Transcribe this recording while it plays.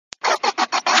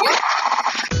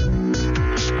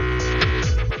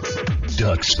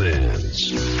Ducks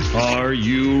fans, are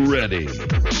you ready?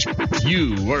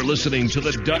 You are listening to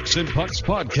the Ducks and Pucks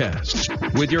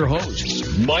podcast with your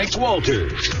hosts, Mike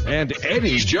Walters and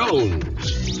Eddie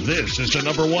Jones. This is the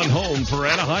number one home for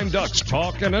Anaheim Ducks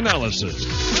talk and analysis.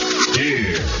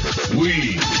 Here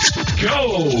we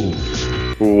go.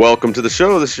 Welcome to the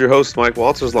show. This is your host, Mike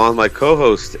Walters, along with my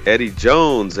co-host, Eddie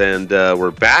Jones, and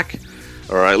we're back,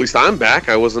 or at least I'm back.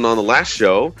 I wasn't on the last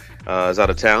show. I was out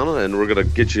of town, and we're going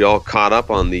to get you all caught up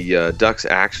on the Ducks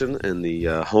action and the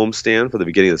homestand for the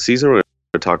beginning of the season. We're going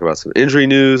to talk about some injury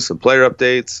news, some player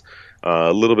updates,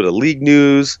 a little bit of league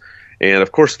news, and,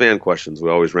 of course, fan questions. We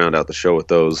always round out the show with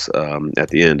those at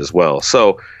the end as well.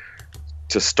 So,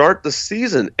 to start the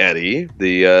season, Eddie,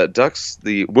 the Ducks,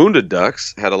 the wounded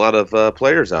Ducks, had a lot of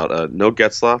players out. No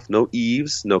Getzlaf, no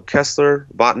Eves, no Kessler,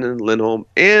 Vatanen, Lindholm,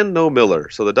 and no Miller.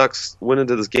 So the Ducks went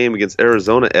into this game against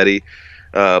Arizona, Eddie,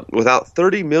 without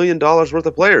 $30 million worth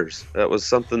of players. That was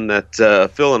something that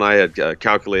Phil and I had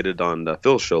calculated on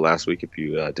Phil's show last week, if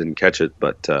you didn't catch it.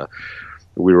 But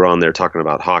we were on there talking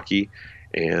about hockey.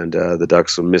 And the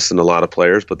Ducks were missing a lot of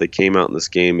players, but they came out in this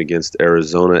game against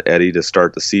Arizona, Eddie, to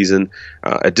start the season.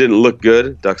 It didn't look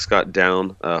good. Ducks got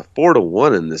down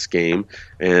 4-1 in this game,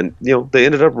 and they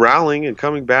ended up rallying and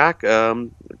coming back. A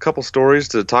couple stories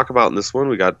to talk about in this one.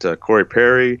 We got Corey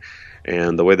Perry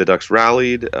and the way the Ducks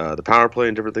rallied, the power play,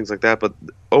 and different things like that. But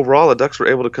overall, the Ducks were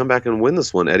able to come back and win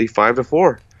this one, Eddie,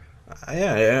 5-4.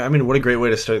 Yeah, I mean, what a great way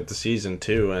to start the season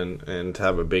too, and to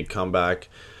have a big comeback.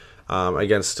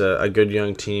 Against a good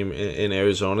young team in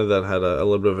Arizona that had a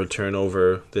little bit of a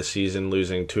turnover this season,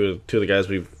 losing two of the guys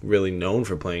we've really known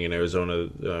for playing in Arizona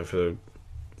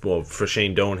for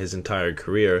Shane Doan his entire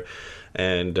career,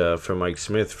 and for Mike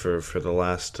Smith for the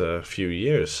last few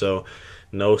years. So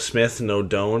no Smith, no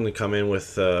Doan. They come in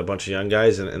with a bunch of young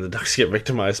guys, and the Ducks get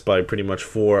victimized by pretty much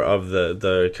four of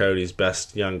the Coyotes'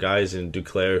 best young guys in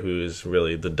Duclair, who is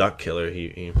really the Duck killer.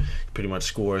 He pretty much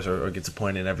scores or gets a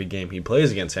point in every game he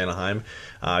plays against Anaheim.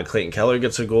 Clayton Keller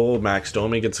gets a goal, Max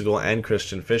Domi gets a goal, and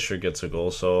Christian Fischer gets a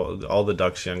goal. So all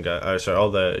the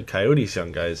all the Coyotes'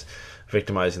 young guys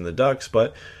victimizing the Ducks,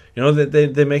 but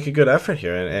they make a good effort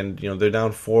here, and they're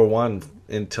down 4-1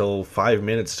 until 5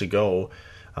 minutes to go.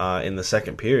 In the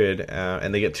second period,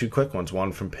 and they get two quick ones,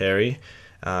 one from Perry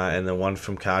and then one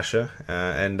from Kasha,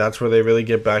 and that's where they really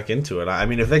get back into it. I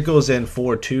mean, if that goes in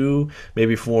 4-2,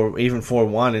 maybe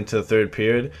 4-1 into the third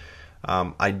period,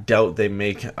 I doubt they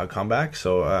make a comeback.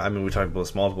 So, I mean, we talked about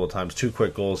this multiple times. Two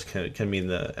quick goals can mean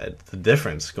the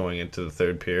difference going into the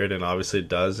third period, and obviously it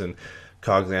does, and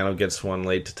Cogliano gets one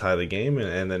late to tie the game,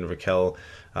 and then Raquel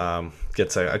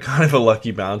gets a kind of a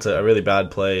lucky bounce, a really bad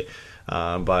play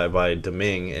by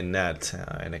Domingue in net,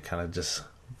 and it kind of just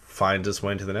finds its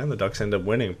way into the net. The Ducks end up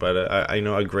winning, but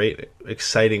a great,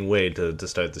 exciting way to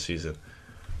start the season.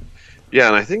 Yeah,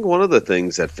 and I think one of the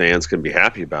things that fans can be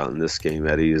happy about in this game,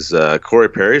 Eddie, is Corey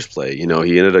Perry's play. He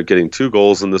ended up getting two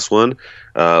goals in this one,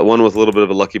 one with a little bit of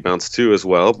a lucky bounce too as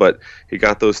well, but he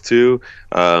got those two.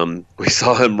 We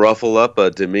saw him ruffle up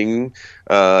Domingue,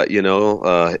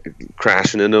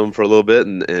 crashing into him for a little bit,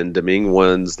 and Domingue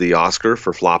wins the Oscar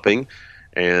for flopping.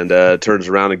 And turns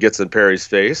around and gets in Perry's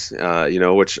face,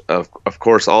 which of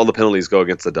course all the penalties go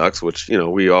against the Ducks, which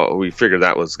we figured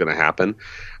that was going to happen.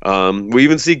 We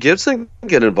even see Gibson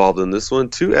get involved in this one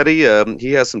too, Eddie.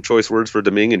 He has some choice words for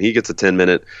Domingue, and he gets a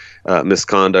 10-minute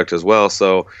misconduct as well.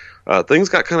 So things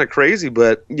got kind of crazy,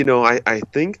 but I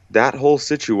think that whole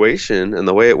situation and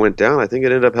the way it went down, I think it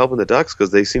ended up helping the Ducks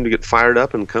because they seemed to get fired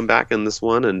up and come back in this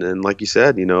one. And like you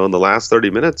said, in the last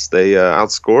 30 minutes, they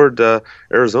outscored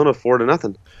Arizona 4-0.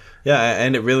 Yeah,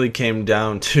 and it really came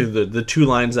down to the two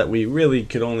lines that we really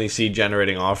could only see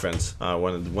generating offense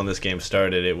when this game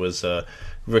started. It was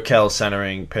Raquel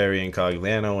centering Perry and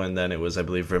Cogliano, and then it was, I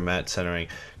believe, Vermette centering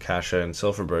Kasha and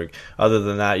Silfverberg. Other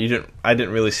than that, I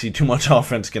didn't really see too much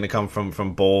offense going to come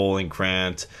from Bowl and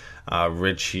Grant,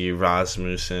 Ritchie,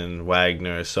 Rasmussen,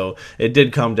 Wagner. So it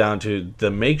did come down to the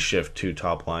makeshift two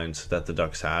top lines that the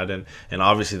Ducks had, and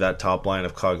obviously that top line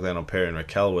of Cogliano, Perry, and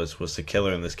Raquel was the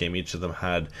killer in this game. Each of them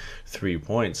had 3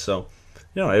 points. So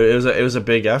it was a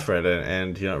big effort,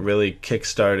 and really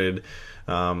kick-started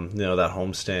that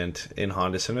homestand in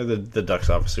Honda Center. The Ducks,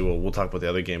 obviously, we'll talk about the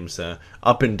other games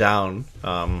up and down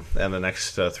and the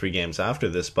next 3 games after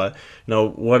this. But,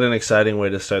 what an exciting way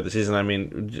to start the season. I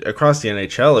mean, across the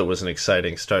NHL, it was an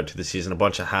exciting start to the season. A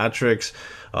bunch of hat tricks.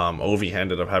 Ovi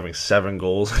ended up having 7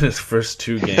 goals in his first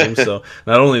 2 games. So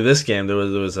not only this game, there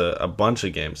was a bunch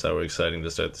of games that were exciting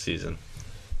to start the season.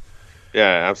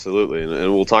 Yeah, absolutely,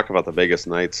 and we'll talk about the Vegas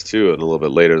Knights too in a little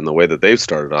bit later, in the way that they've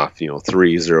started off,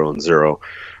 3-0-0,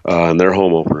 and their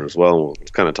home opener as well. And we'll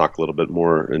kind of talk a little bit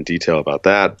more in detail about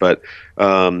that. But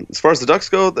as far as the Ducks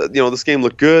go, this game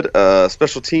looked good.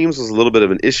 Special teams was a little bit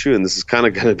of an issue, and this is kind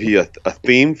of going to be a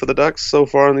theme for the Ducks so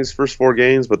far in these first 4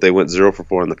 games. But they went 0 for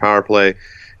 4 in the power play,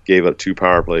 gave up 2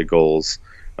 power play goals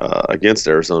against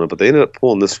Arizona, but they ended up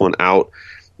pulling this one out.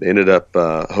 They ended up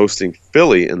hosting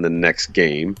Philly in the next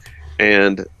game.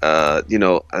 And,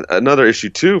 another issue,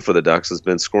 too, for the Ducks has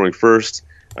been scoring first.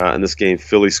 In this game,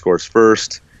 Philly scores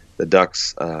first. The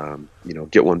Ducks,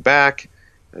 get one back.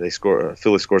 They score.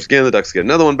 Philly scores again. The Ducks get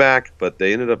another one back. But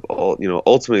they ended up,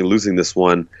 ultimately losing this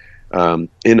one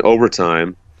in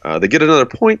overtime. They get another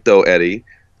point, though, Eddie.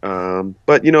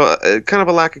 But, kind of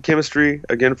a lack of chemistry,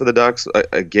 again, for the Ducks.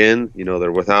 Again,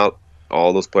 they're without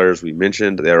all those players we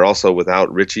mentioned. They're also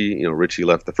without Richie. Richie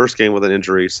left the first game with an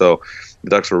injury, so the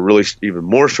Ducks were really even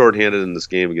more shorthanded in this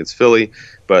game against Philly,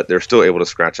 but they're still able to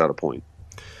scratch out a point.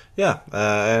 Yeah,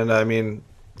 and I mean,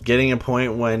 getting a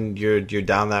point when you're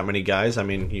down that many guys. I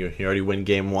mean, you already win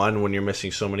game 1 when you're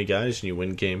missing so many guys, and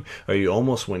you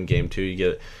almost win game 2.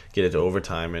 You get it to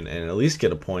overtime and at least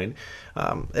get a point.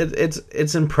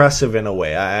 It's impressive in a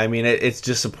way. I mean, it's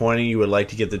disappointing. You would like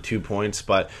to get the 2 points,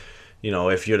 but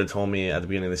if you'd have told me at the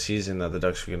beginning of the season that the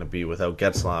Ducks were going to be without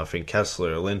Getzlaf and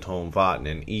Kessler, Lindholm,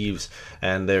 Vatanen, Eves,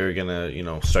 and they were going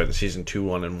to, start the season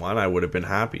 2-1-1, I would have been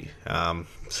happy.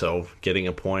 So getting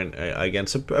a point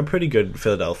against a pretty good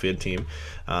Philadelphia team,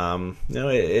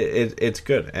 it's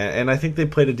good. And I think they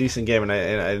played a decent game.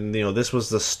 And this was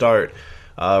the start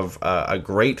of a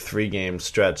great 3-game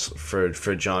stretch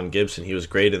for John Gibson. He was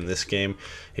great in this game.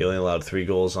 He only allowed 3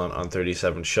 goals on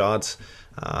 37 shots.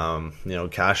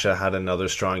 Kasha had another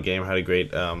strong game, had a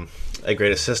great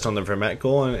assist on the Vermette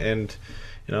goal, and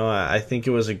I think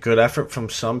it was a good effort from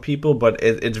some people, but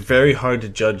it's very hard to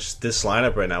judge this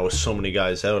lineup right now with so many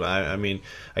guys out. I mean,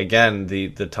 again,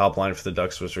 the top line for the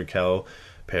Ducks was Raquel,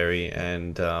 Perry,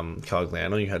 and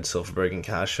Cogliano. You had Silfverberg and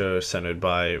Kasha centered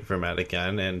by Vermette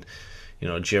again, and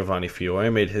Giovanni Fiore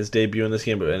made his debut in this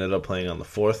game, but ended up playing on the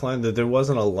 4th line. There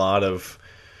wasn't a lot of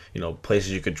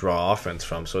places you could draw offense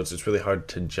from, so it's really hard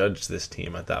to judge this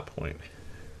team at that point.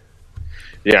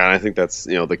 Yeah, and I think that's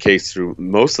the case through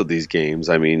most of these games.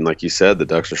 I mean, like you said, the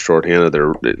Ducks are shorthanded.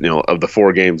 They're of the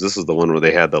 4 games, this is the one where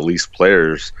they had the least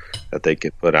players that they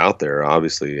could put out there.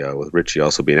 Obviously, with Richie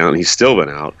also being out, and he's still been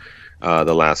out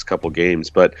the last couple games.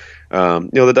 But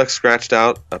the Ducks scratched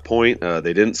out a point.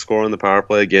 They didn't score on the power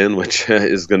play again, which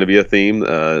is going to be a theme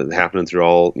happening through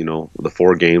all the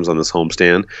 4 games on this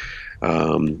homestand.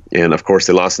 And of course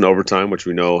they lost in overtime, which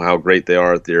we know how great they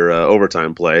are at their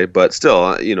overtime play, but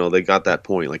still, they got that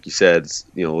point, like you said,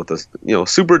 with a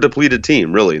super depleted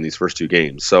team really in these first 2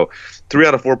 games. So 3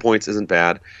 out of 4 points isn't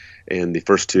bad in the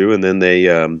first 2. And then they,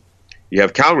 you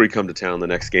have Calgary come to town the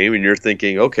next game, and you're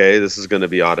thinking, okay, this is going to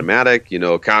be automatic.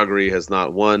 Calgary has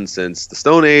not won since the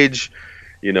Stone Age.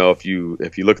 If you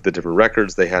look at the different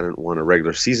records, they hadn't won a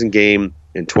regular season game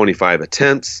in 25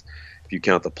 attempts. If you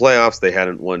count the playoffs, they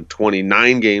hadn't won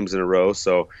 29 games in a row.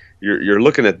 So you're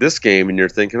looking at this game and you're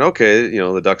thinking, okay,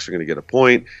 the Ducks are going to get a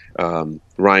point. Ryan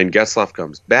Getzlaf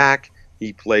comes back.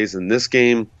 He plays in this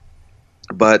game.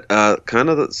 But kind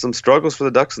of some struggles for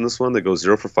the Ducks in this one. They go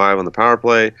 0 for 5 on the power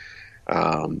play.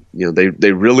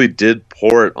 They really did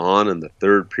pour it on in the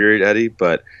 3rd period, Eddie.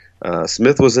 But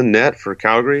Smith was in net for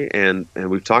Calgary, and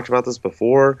we've talked about this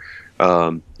before.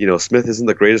 Smith isn't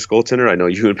the greatest goaltender. I know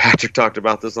you and Patrick talked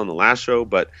about this on the last show,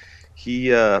 but he,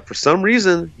 for some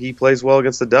reason, he plays well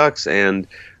against the Ducks. And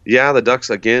yeah, the Ducks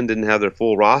again didn't have their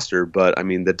full roster, but I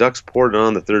mean, the Ducks poured it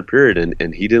on the 3rd period,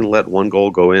 and he didn't let 1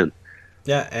 goal go in.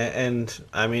 Yeah, and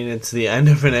I mean, it's the end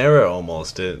of an era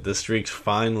almost. The streak's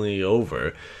finally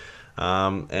over.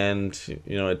 It's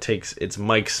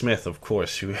Mike Smith, of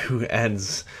course, who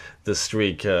ends the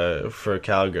streak for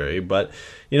Calgary. But,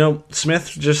 Smith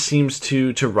just seems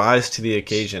to rise to the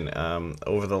occasion.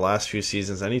 Over the last few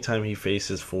seasons, anytime he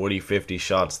faces 40, 50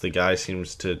 shots, the guy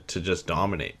seems to just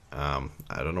dominate. I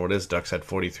don't know what it is. Ducks had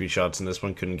 43 shots in this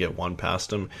one, couldn't get 1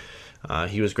 past him.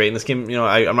 He was great in this game.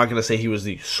 I'm not going to say he was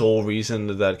the sole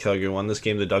reason that Calgary won this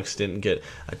game. The Ducks didn't get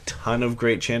a ton of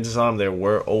great chances on him. There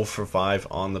were 0 for 5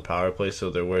 on the power play, so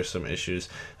there were some issues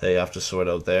they have to sort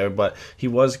out there. But he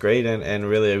was great and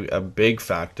really a big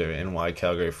factor in why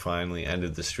Calgary finally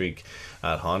ended the streak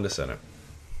at Honda Center.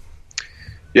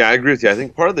 Yeah, I agree with you. I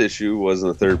think part of the issue was in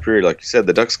the 3rd period, like you said,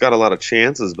 the Ducks got a lot of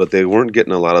chances, but they weren't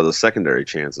getting a lot of the secondary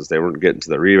chances. They weren't getting to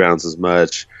the rebounds as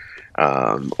much.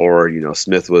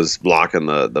 Smith was blocking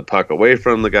the puck away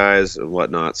from the guys and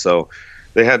whatnot. So,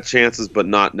 they had chances, but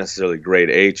not necessarily grade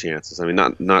A chances. I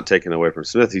mean, not taking away from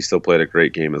Smith, he still played a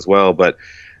great game as well. But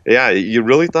yeah, you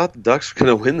really thought the Ducks were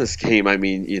going to win this game. I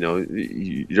mean,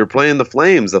 you're playing the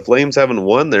Flames. The Flames haven't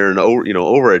won there in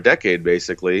over a decade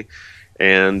basically,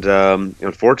 and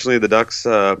unfortunately the Ducks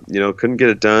couldn't get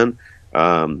it done.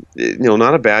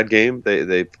 Not a bad game.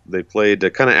 They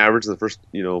played kind of average in the first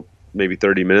maybe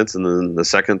 30 minutes, and then the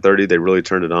second 30 they really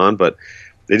turned it on, but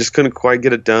they just couldn't quite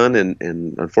get it done,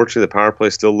 and unfortunately the power play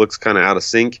still looks kind of out of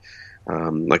sync.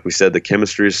 Like we said, the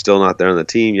chemistry is still not there on the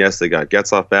team. Yes, they got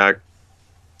Getzlaf back,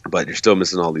 but you're still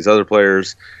missing all these other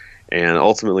players, and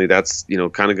ultimately that's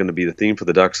kind of going to be the theme for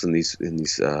the Ducks in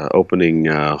these opening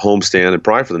homestand, and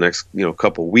probably for the next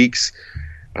couple weeks,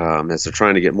 as they're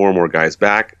trying to get more and more guys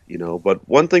back. But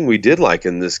one thing we did like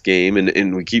in this game,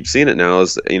 and we keep seeing it now,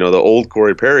 is the old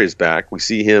Corey Perry is back. We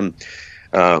see him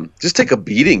just take a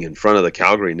beating in front of the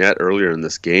Calgary net earlier in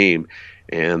this game,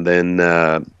 and then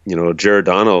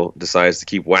Giordano decides to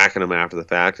keep whacking him after the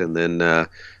fact, and then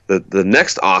the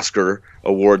next Oscar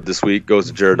award this week goes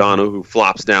to Giordano, who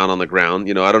flops down on the ground.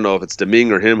 I don't know if it's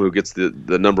Domingue or him who gets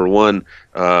the number one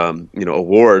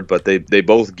award, but they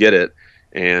both get it.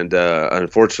 And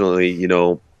unfortunately,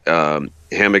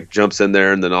 Hammock jumps in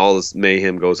there, and then all this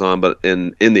mayhem goes on. But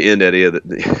in the end, Eddie,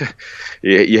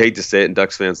 you hate to say it, and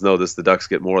Ducks fans know this, the Ducks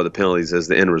get more of the penalties as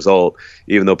the end result,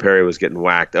 even though Perry was getting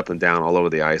whacked up and down all over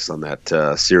the ice on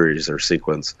that series or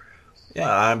sequence.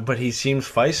 Yeah, but he seems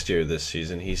feistier this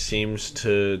season. He seems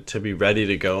to be ready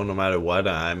to go no matter what.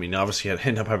 I mean, obviously he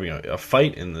ended up having a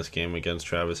fight in this game against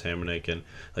Travis Hamonic, and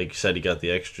like you said, he got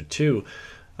the extra two.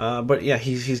 But yeah,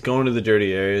 he's going to the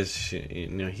dirty areas.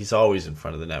 He's always in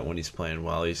front of the net when he's playing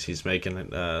well. He's making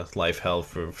life hell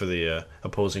for the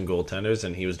opposing goaltenders,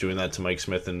 and he was doing that to Mike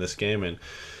Smith in this game, and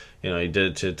he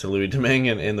did it to Louis Domingue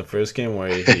in the first game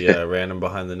where he ran him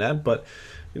behind the net. But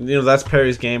that's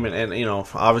Perry's game, and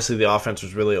obviously the offense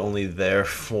was really only there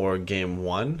for game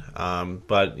one.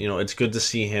 But it's good to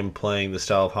see him playing the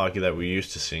style of hockey that we're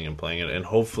used to seeing him playing it, and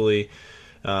hopefully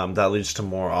that leads to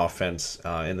more offense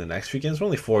in the next few games. We're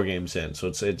only 4 games in,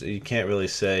 so you can't really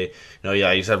say,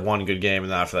 he's had one good game,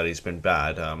 and after that he's been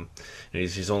bad.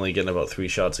 He's only getting about 3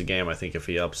 shots a game. I think if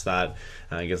he ups that,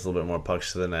 gets a little bit more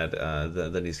pucks to the net,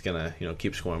 then he's gonna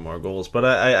keep scoring more goals. But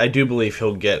I do believe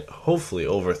he'll get hopefully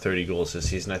over 30 goals this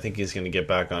season. I think he's going to get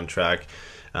back on track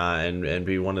and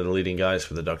be one of the leading guys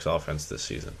for the Ducks offense this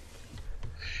season.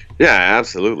 Yeah,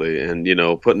 absolutely, and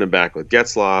putting him back with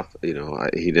Getzlaf,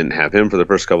 he didn't have him for the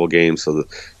first couple games, so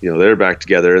they're back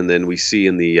together, and then we see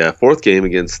in the fourth game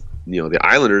against the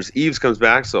Islanders, Eves comes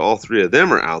back, so all 3 of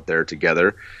them are out there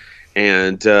together,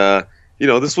 and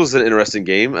this was an interesting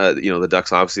game. The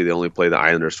Ducks obviously they only play the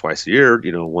Islanders twice a year,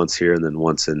 once here and then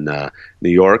once in New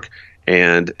York,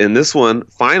 and in this one,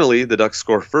 finally the Ducks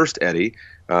score first. Eddie,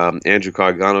 Andrew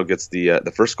Cogliano gets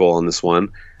the first goal on this one.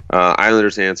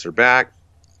 Islanders answer back.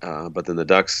 But then the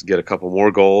Ducks get a couple more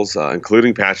goals,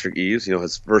 including Patrick Eves,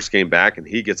 his first game back, and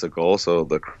he gets a goal. So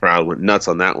the crowd went nuts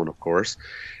on that one, of course.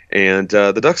 And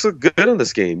the Ducks look good in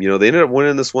this game. They ended up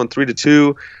winning this one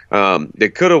 3-2. They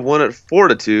could have won it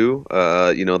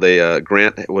 4-2.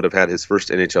 Grant would have had his first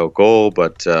NHL goal,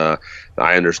 but the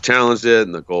Islanders challenged it,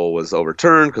 and the goal was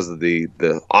overturned because of the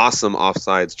awesome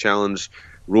offsides challenge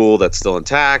rule that's still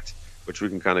intact, which we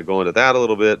can kind of go into that a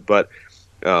little bit. But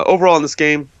overall in this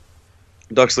game,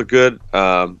 Ducks look good,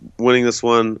 winning this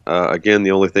one. Again,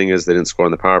 the only thing is they didn't score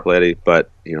on the power play, Eddie, but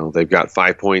they've got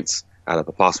 5 points out of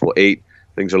a possible 8.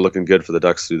 Things are looking good for the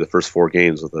Ducks through the first 4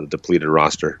 games with a depleted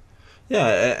roster.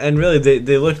 Yeah, and really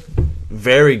they looked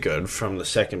very good from the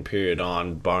second period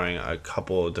on, barring a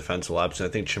couple of defensive lapses. I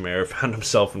think Chimera found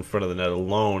himself in front of the net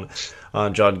alone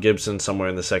on John Gibson somewhere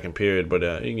in the second period.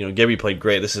 But, Gibby played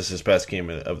great. This is his best game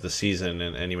of the season,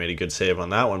 and he made a good save on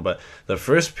that one. But the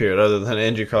first period, other than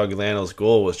Andrew Cogliano's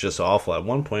goal, was just awful. At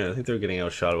one point, I think they were getting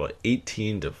outshot about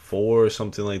 18-4 or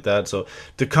something like that. So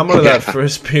to come out of that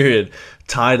first period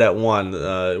tied at 1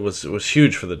 was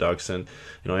huge for the Ducks. And,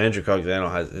 Andrew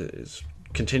Cogliano has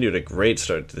continued a great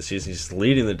start to the season. He's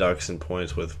leading the Ducks in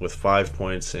points with 5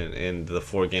 points in the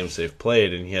 4 games they've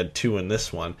played, and he had 2 in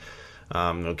this one.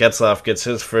 Getzlaf gets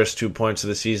his first 2 points of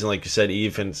the season. Like you said,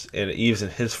 Eves in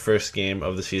his first game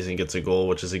of the season gets a goal,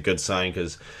 which is a good sign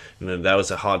because that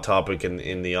was a hot topic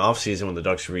in the offseason when the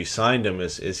Ducks re-signed him.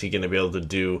 Is he going to be able to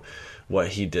do what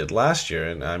he did last year?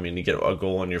 And I mean, to get a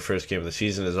goal in your first game of the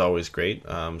season is always great.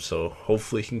 So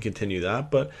hopefully he can continue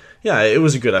that. But yeah, it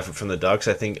was a good effort from the Ducks.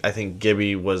 I think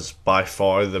Gibby was by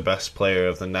far the best player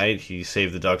of the night. He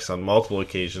saved the Ducks on multiple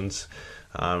occasions.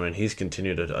 And he's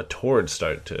continued a torrid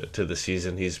start to the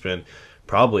season. He's been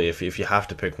probably if you have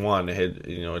to pick one,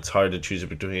 it's hard to choose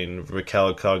between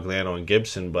Raquel, Cogliano, and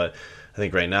Gibson. But I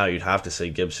think right now you'd have to say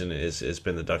Gibson has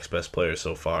been the Ducks' best player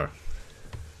so far.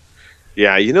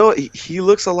 Yeah, he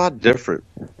looks a lot different,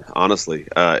 honestly.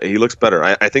 He looks better.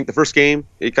 I think the first game,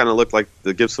 he kind of looked like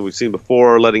the Gibson we've seen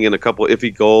before, letting in a couple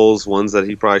iffy goals, ones that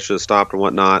he probably should have stopped and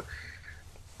whatnot.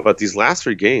 But these last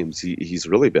 3 games, he's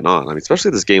really been on. I mean,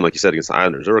 especially this game, like you said, against the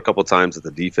Islanders. There were a couple of times that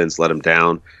the defense let him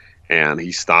down, and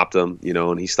he stopped them,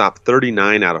 and he stopped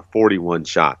 39 out of 41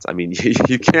 shots. I mean,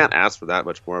 you can't ask for that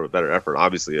much more of a better effort.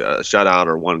 Obviously, a shutout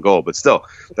or 1 goal, but still,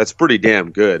 that's pretty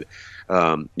damn good.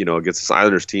 Against this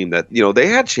Islanders team that, they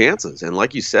had chances. And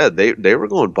like you said, they were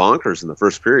going bonkers in the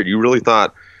first period. You really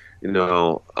thought,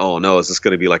 oh no, is this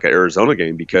going to be like an Arizona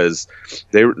game? Because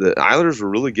the Islanders were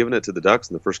really giving it to the Ducks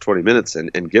in the first 20 minutes,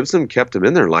 and Gibson kept them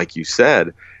in there, like you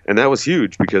said. And that was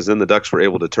huge because then the Ducks were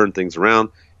able to turn things around.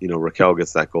 Raquel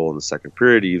gets that goal in the second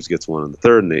period. Eves gets one in the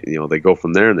third, and they go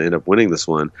from there and they end up winning this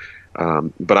one.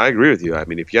 But I agree with you. I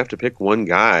mean, if you have to pick one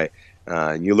guy,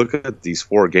 and you look at these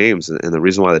 4 games, and the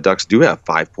reason why the Ducks do have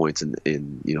 5 points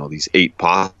in these 8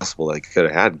 possible they could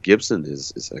have had, Gibson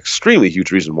is an extremely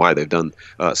huge reason why they've done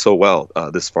so well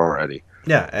this far already.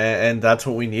 Yeah, and that's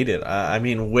what we needed. I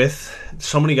mean, with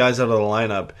so many guys out of the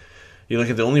lineup, you look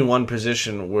at the only one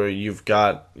position where you've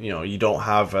got, you don't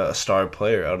have a star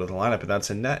player out of the lineup, and that's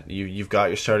in net. You've got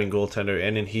your starting goaltender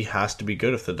in, and he has to be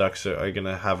good if the Ducks are going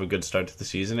to have a good start to the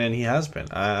season, and he has been.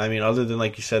 I mean, other than,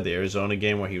 like you said, the Arizona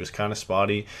game where he was kind of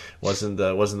spotty, wasn't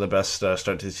the best start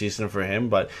to the season for him,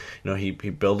 but he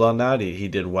built on that. He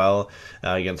did well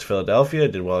against Philadelphia,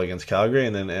 did well against Calgary,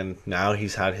 and now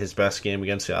he's had his best game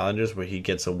against the Islanders where he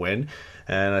gets a win.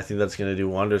 And I think that's going to do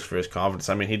wonders for his confidence.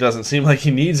 I mean, he doesn't seem like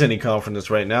he needs any confidence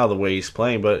right now the way he's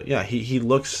playing. But, yeah, he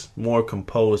looks more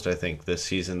composed, I think, this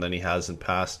season than he has in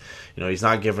past. He's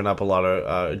not giving up a lot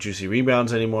of juicy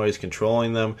rebounds anymore. He's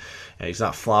controlling them. And he's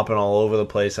not flopping all over the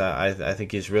place. I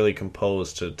think he's really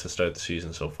composed to start the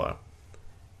season so far.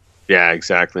 Yeah,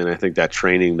 exactly. And I think that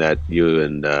training that you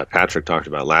and Patrick talked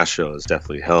about last show has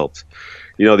definitely helped.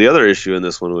 The other issue in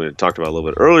this one we talked about a little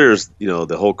bit earlier is,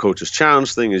 the whole coaches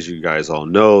challenge thing. As you guys all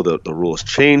know, the rules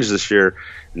changed this year.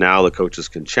 Now the coaches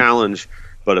can challenge,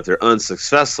 but if they're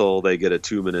unsuccessful, they get a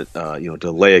 2-minute,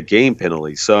 delay a game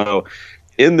penalty. So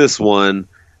in this one,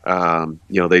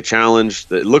 they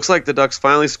challenged. It looks like the Ducks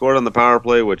finally scored on the power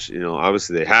play, which,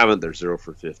 obviously they haven't. They're 0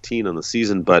 for 15 on the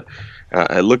season, but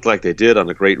it looked like they did on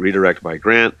a great redirect by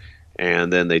Grant.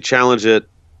 And then they challenge it.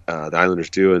 The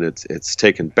Islanders do, and it's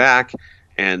taken back.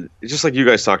 And just like you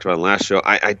guys talked about in the last show,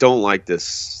 I don't like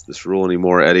this rule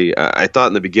anymore, Eddie. I thought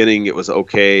in the beginning it was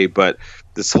okay, but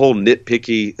this whole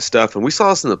nitpicky stuff, and we saw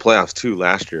this in the playoffs too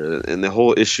last year, and the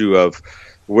whole issue of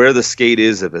where the skate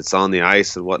is, if it's on the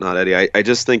ice and whatnot, Eddie, I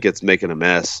just think it's making a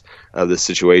mess of this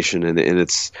situation. And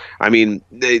it's, I mean,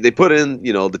 they put in,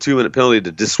 the 2-minute penalty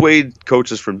to dissuade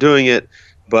coaches from doing it.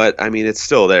 But, I mean, it's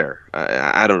still there.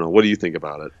 I don't know. What do you think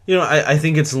about it? I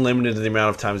think it's limited to the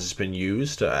amount of times it's been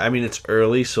used. I mean, it's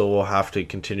early, so we'll have to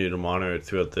continue to monitor it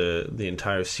throughout the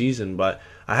entire season. But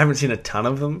I haven't seen a ton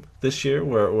of them this year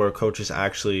where coaches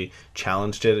actually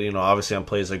challenged it. Obviously on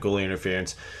plays like goalie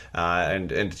interference and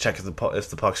to check if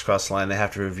the puck's crossed the line, they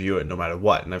have to review it no matter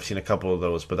what. And I've seen a couple of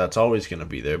those, but that's always going to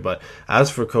be there. But as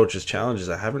for coaches' challenges,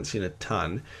 I haven't seen a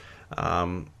ton.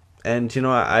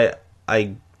 I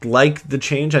like the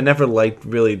change. I never liked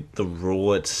really the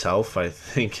rule itself. I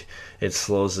think it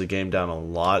slows the game down a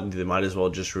lot. They might as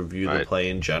well just review the play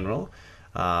in general.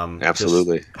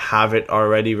 Absolutely. Just have it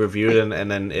already reviewed, and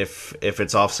then if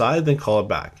it's offside, then call it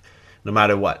back, no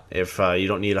matter what. If you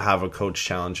don't need to have a coach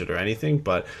challenge it or anything.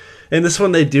 But in this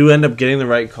one, they do end up getting the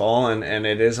right call, and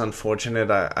it is unfortunate.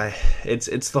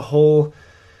 It's the whole.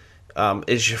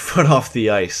 Is your foot off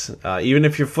the ice? Even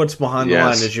if your foot's behind the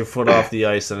line, is your foot off the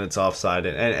ice, then it's offside.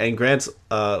 And Grant's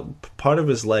part of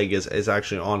his leg is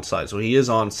actually onside, so he is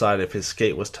onside if his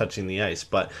skate was touching the ice,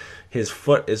 but his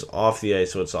foot is off the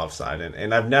ice, so it's offside.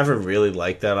 And I've never really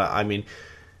liked that. I mean,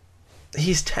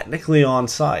 he's technically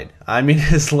onside. I mean,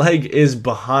 his leg is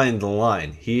behind the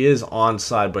line. He is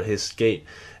onside, but his skate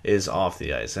is off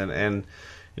the ice. And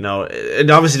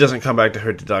it obviously doesn't come back to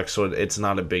hurt the Ducks, so it's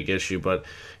not a big issue. But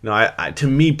to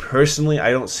me personally,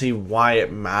 I don't see why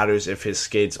it matters if his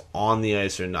skate's on the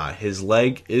ice or not. His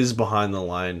leg is behind the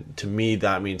line. To me,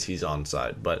 that means he's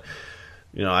onside. But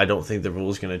I don't think the rule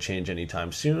is going to change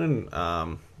anytime soon.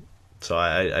 So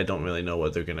I don't really know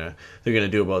what they're gonna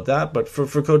do about that. But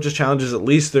for coaches' challenges, at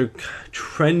least they're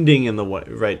trending in the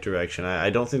right direction.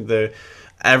 I don't think they're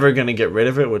ever going to get rid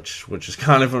of it, which is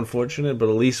kind of unfortunate, but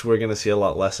at least we're going to see a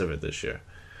lot less of it this year.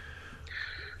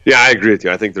 Yeah, I agree with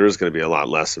you. I think there is going to be a lot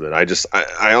less of it.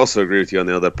 I also agree with you on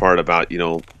the other part about,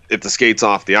 if the skate's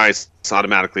off the ice,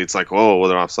 automatically it's like, oh, well,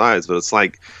 they're offsides. But it's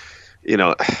like, I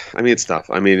mean, it's tough.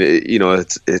 I mean,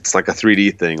 it's like a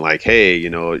 3D thing. Like, hey,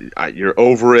 you're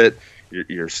over it.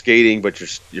 You're skating, but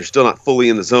you're still not fully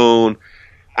in the zone.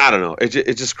 I don't know.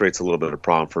 It just creates a little bit of a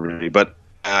problem for me. But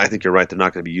I think you're right. They're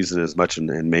not going to be using it as much,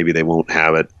 and maybe they won't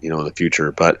have it, in the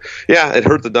future. But yeah, it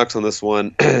hurt the Ducks on this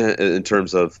one in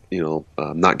terms of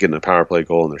not getting a power play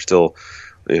goal, and they're still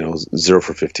 0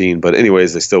 for 15. But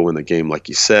anyways, they still win the game, like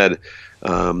you said.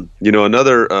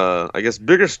 Another I guess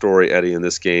bigger story, Eddie, in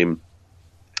this game,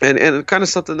 and kind of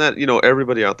something that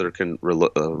everybody out there can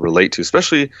relate to,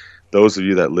 especially those of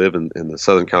you that live in the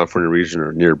Southern California region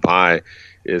or nearby,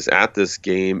 is at this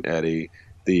game, Eddie.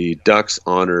 The Ducks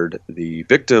honored the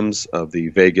victims of the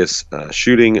Vegas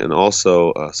shooting, and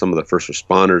also some of the first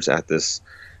responders at this,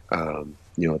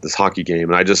 this hockey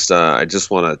game. And I just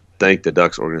want to thank the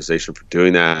Ducks organization for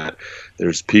doing that.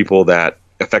 There's people that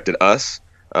affected us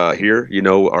here.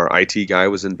 Our IT guy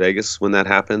was in Vegas when that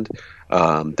happened.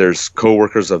 There's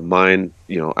coworkers of mine,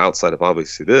 outside of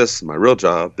obviously this, my real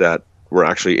job, that were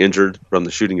actually injured from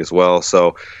the shooting as well.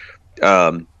 So.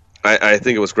 I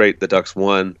think it was great the Ducks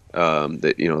won.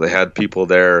 They had people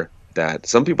there that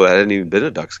some people that hadn't even been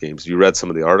at Ducks games. You read some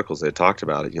of the articles they talked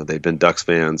about it. They'd been Ducks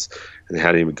fans and they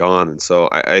hadn't even gone. And so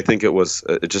I think it was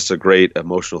just a great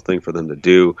emotional thing for them to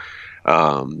do.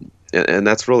 And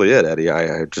that's really it, Eddie.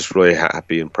 I'm just really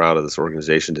happy and proud of this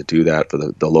organization to do that for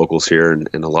the locals here,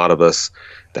 and a lot of us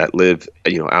that live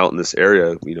out in this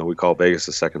area. We call Vegas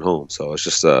a second home. So it's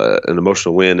just an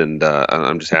emotional win, and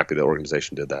I'm just happy the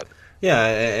organization did that. Yeah,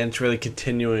 and it's really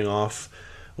continuing off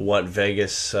what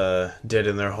Vegas did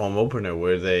in their home opener,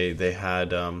 where they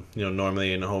had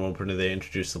normally in a home opener they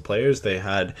introduce the players. They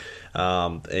had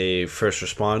a first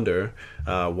responder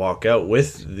walk out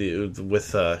with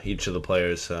each of the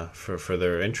players for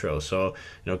their intro. So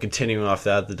continuing off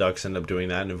that, the Ducks end up doing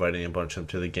that and inviting a bunch of them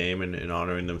to the game and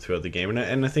honoring them throughout the game,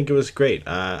 and I think it was great.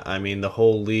 I mean, the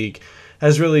whole league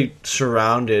has really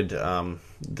surrounded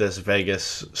this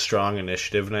Vegas Strong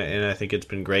initiative, and I think it's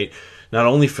been great, not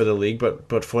only for the league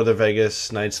but for the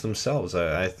Vegas Knights themselves.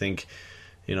 I think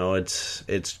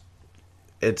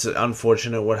it's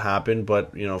unfortunate what happened,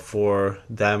 but for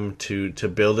them to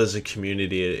build as a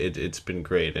community, it's been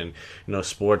great. And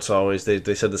sports always,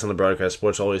 they said this on the broadcast,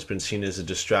 sports always been seen as a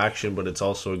distraction, but it's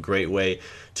also a great way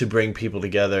to bring people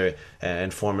together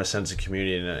and form a sense of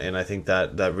community. And I think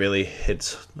that really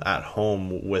hits at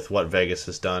home with what Vegas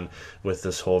has done with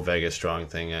this whole Vegas Strong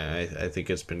thing. I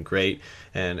think it's been great,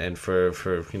 and for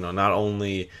not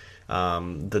only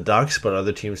the Ducks but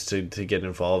other teams to get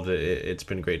involved, it's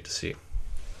been great to see.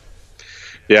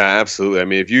 Yeah, absolutely. I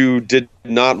mean, if you did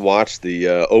not watch the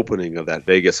opening of that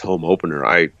Vegas home opener,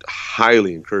 I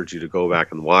highly encourage you to go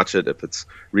back and watch it. If it's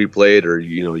replayed or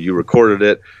you recorded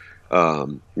it,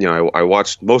 I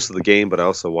watched most of the game, but I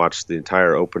also watched the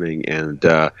entire opening. And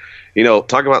talk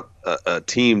about a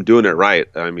team doing it right.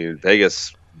 I mean,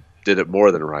 Vegas did it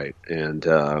more than right, and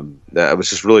that was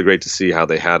just really great to see how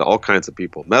they had all kinds of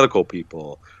people, medical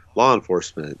people, law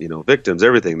enforcement, victims,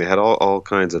 everything. They had all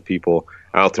kinds of people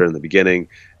out there in the beginning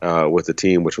with the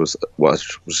team, which was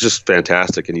just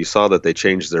fantastic. And you saw that they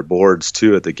changed their boards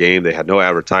too at the game. They had no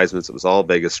advertisements. It was all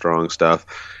Vegas Strong stuff.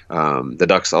 The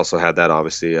Ducks also had that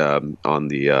obviously on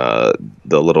the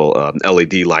little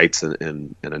LED lights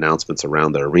and announcements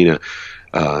around the arena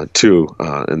too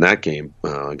in that game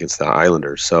against the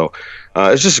Islanders. So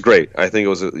it's just great. I think it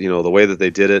was the way that they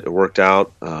did it worked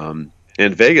out.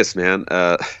 And Vegas, man,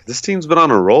 this team's been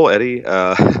on a roll, Eddie.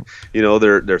 They're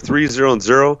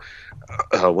 3-0-0.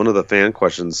 One of the fan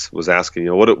questions was asking,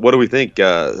 what do we think?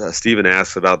 Steven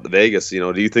asked about the Vegas.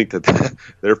 Do you think that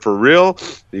they're for real?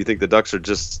 Do you think the Ducks are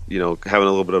just having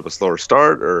a little bit of a slower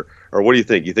start, or what do you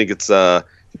think? You think it's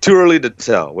too early to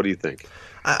tell? What do you think?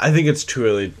 I think it's too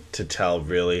early to tell,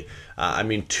 really. I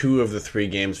mean, 2 of the 3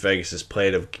 games Vegas has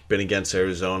played have been against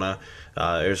Arizona.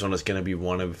 Arizona's going to be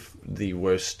one of the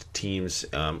worst teams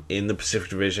in the Pacific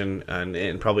Division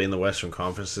and probably in the Western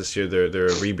Conference this year. They're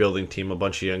a rebuilding team, a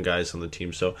bunch of young guys on the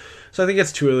team. So I think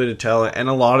it's too early to tell. And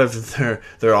a lot of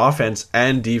their offense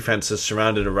and defense is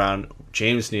surrounded around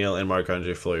James Neal and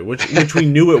Marc-Andre Fleury, which we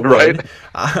knew it would. Right.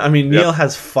 I mean, Neal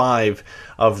has 5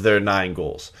 of their 9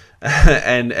 goals.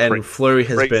 and Fleury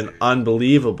has been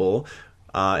unbelievable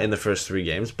in the first 3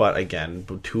 games, but again,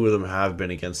 2 of them have been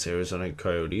against Arizona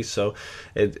Coyotes, so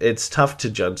it's tough to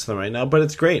judge them right now. But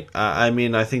it's great. I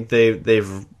mean, I think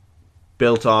they've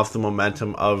built off the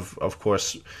momentum of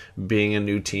course, being a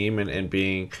new team and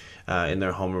being in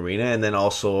their home arena, and then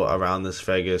also around this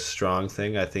Vegas Strong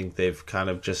thing. I think they've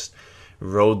kind of just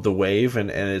rode the wave,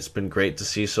 and it's been great to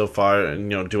see so far.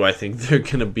 And do I think they're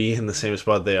going to be in the same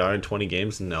spot they are in 20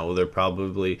 games? No, they're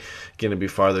probably going to be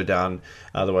farther down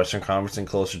the Western Conference and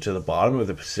closer to the bottom of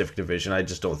the Pacific Division. I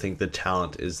just don't think the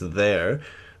talent is there.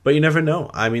 But you never know.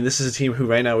 I mean, this is a team who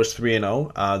right now is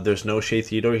 3-0. There's no Shea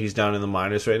Theodore. He's down in the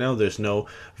minors right now. There's no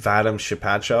Vadim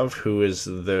Shipachyov, who is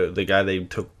the guy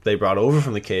they brought over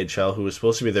from the KHL, who was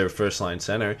supposed to be their first-line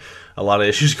center. A lot of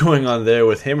issues going on there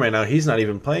with him right now. He's not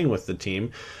even playing with the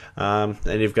team. And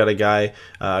you've got a guy,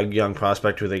 a young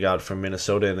prospect who they got from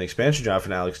Minnesota in the expansion draft,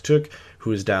 and Alex Took,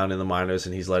 who's down in the minors,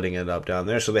 and he's lighting it up down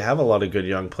there. So they have a lot of good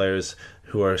young players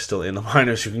who are still in the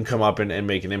minors who can come up and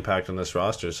make an impact on this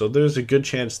roster. So there's a good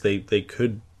chance they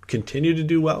could continue to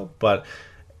do well, but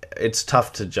it's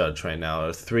tough to judge right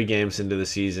now. 3 games into the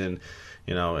season,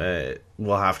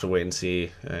 we'll have to wait and see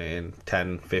in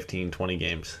 10, 15, 20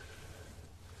 games.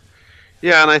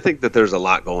 Yeah, and I think that there's a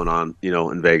lot going on,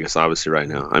 in Vegas, obviously, right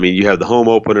now. I mean, you have the home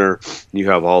opener, you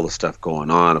have all the stuff going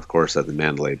on, of course, at the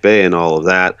Mandalay Bay and all of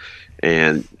that.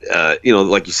 And,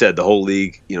 like you said, the whole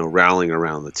league, rallying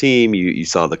around the team. You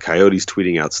saw the Coyotes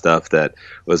tweeting out stuff that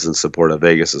was in support of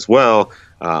Vegas as well,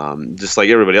 just like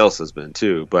everybody else has been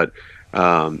too. But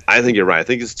I think you're right. I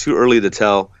think it's too early to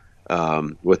tell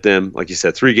with them. Like you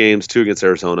said, 3 games, 2 against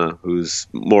Arizona, who's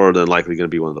more than likely going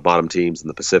to be one of the bottom teams in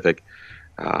the Pacific.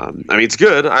 I mean, it's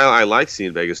good. I like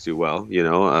seeing Vegas do well,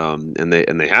 and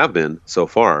they have been so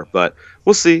far. But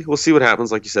we'll see. We'll see what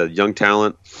happens. Like you said, young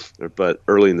talent, but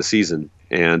early in the season,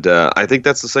 and I think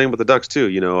that's the same with the Ducks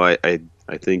too.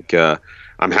 I think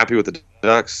I'm happy with the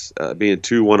Ducks being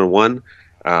 2-1-1.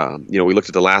 We looked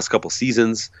at the last couple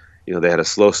seasons. They had a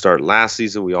slow start last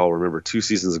season. We all remember 2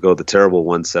 seasons ago the terrible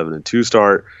 1-7-2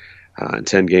 start in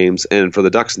 10 games. And for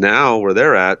the Ducks now, where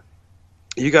they're at,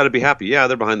 you got to be happy. Yeah,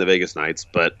 they're behind the Vegas Knights,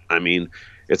 but I mean,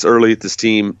 it's early. This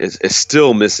team is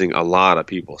still missing a lot of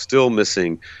people. Still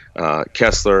missing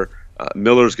Kessler.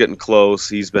 Miller's getting close.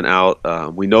 He's been out.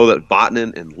 We know that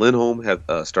Vatanen and Lindholm have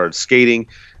started skating.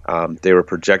 They were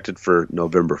projected for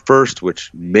November 1st, which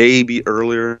may be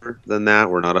earlier than that.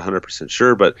 We're not 100%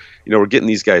 sure, but we're getting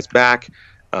these guys back.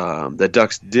 The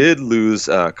Ducks did lose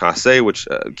Kasse, which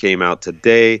came out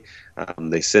today.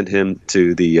 They sent him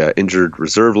to the injured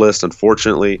reserve list.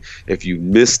 Unfortunately, if you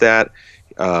missed that,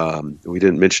 we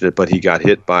didn't mention it, but he got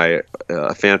hit by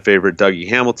a fan favorite, Dougie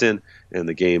Hamilton, in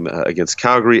the game against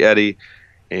Calgary, Eddie,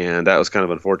 and that was kind of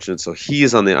unfortunate. So he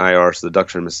is on the IR, so the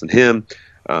Ducks are missing him.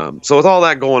 So with all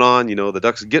that going on, the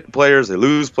Ducks get players, they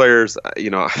lose players.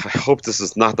 I hope this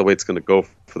is not the way it's going to go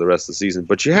for the rest of the season.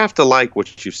 But you have to like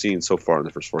what you've seen so far in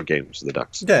the first 4 games of the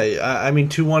Ducks. Yeah, I mean,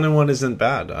 2-1-1 isn't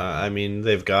bad. I mean,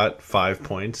 they've got 5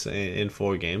 points in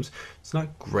 4 games. It's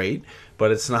not great,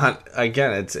 but it's not.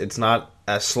 Again, it's not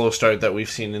a slow start that we've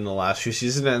seen in the last few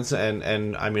seasons.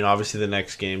 And I mean, obviously, the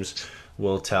next games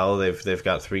will tell. They've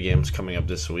got 3 games coming up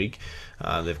this week.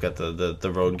 They've got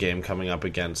the road game coming up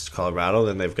against Colorado.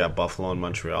 Then they've got Buffalo and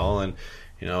Montreal. And,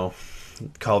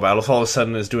 Colorado all of a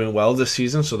sudden is doing well this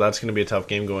season, so that's going to be a tough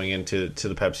game going into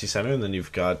the Pepsi Center. And then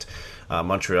you've got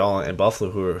Montreal and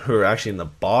Buffalo who are actually in the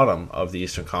bottom of the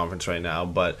Eastern Conference right now.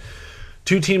 But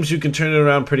 2 teams who can turn it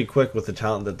around pretty quick with the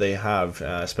talent that they have,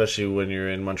 especially when you're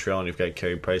in Montreal and you've got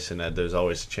Carey Price in that. There's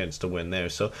always a chance to win there.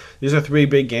 So these are 3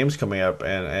 big games coming up,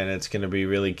 and it's going to be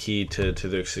really key to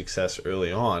their success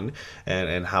early on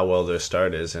and how well their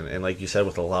start is. And like you said,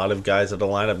 with a lot of guys out of the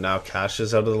lineup, now Cash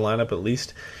is out of the lineup at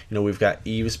least. We've got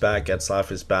Eves back,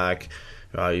 Getzlaf is back.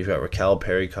 You've got Raquel,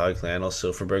 Perry, Cogliano,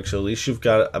 Silverberg. So at least you've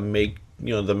got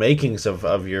the makings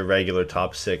of your regular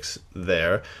top 6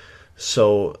 there.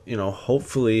 So,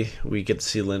 hopefully we get to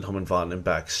see Lindholm and Vatanen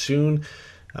back soon.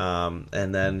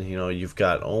 And then, you've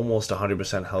got almost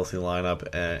 100% healthy lineup.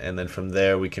 And then from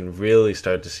there, we can really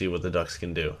start to see what the Ducks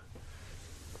can do.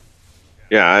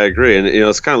 Yeah, I agree. And,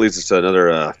 this kind of leads us to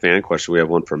another fan question. We have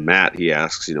one from Matt. He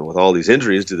asks, with all these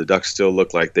injuries, do the Ducks still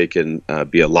look like they can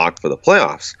be a lock for the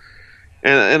playoffs?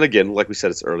 And again, like we said,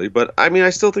 it's early. But, I mean,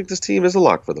 I still think this team is a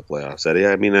lock for the playoffs, Eddie.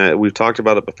 I mean, we've talked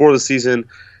about it before the season.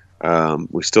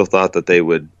 We still thought that they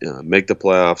would make the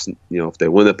playoffs. If they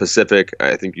win the Pacific,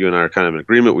 I think you and I are kind of in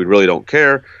agreement. We really don't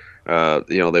care.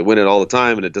 They win it all the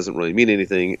time, and it doesn't really mean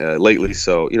anything lately.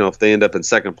 So, if they end up in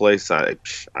second place,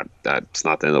 that's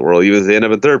not the end of the world. Even if they end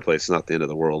up in third place, it's not the end of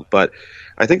the world. But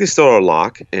I think they still are a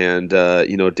lock. And,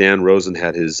 Dan Rosen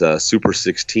had his Super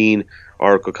 16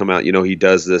 article come out. He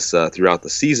does this throughout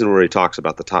the season where he talks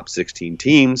about the top 16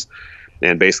 teams.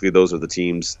 And basically, those are the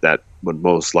teams that would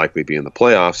most likely be in the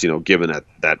playoffs, given at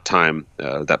that time,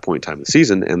 that point in time of the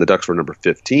season. And the Ducks were number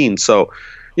 15. So,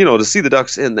 to see the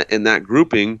Ducks in that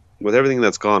grouping with everything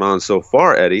that's gone on so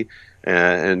far, Eddie,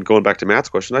 and going back to Matt's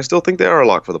question, I still think they are a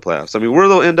lock for the playoffs. I mean, where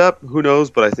they'll end up, who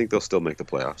knows? But I think they'll still make the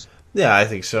playoffs. Yeah, I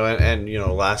think so. And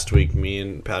last week, me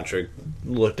and Patrick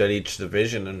looked at each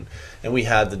division, and we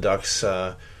had the Ducks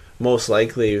most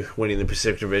likely winning the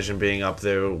Pacific Division, being up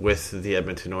there with the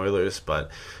Edmonton Oilers. But,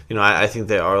 I think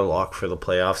they are a lock for the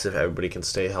playoffs if everybody can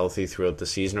stay healthy throughout the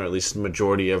season, or at least the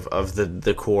majority of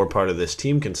the core part of this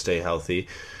team can stay healthy.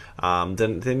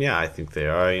 Then yeah, I think they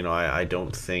are. I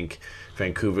don't think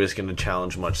Vancouver is going to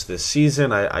challenge much this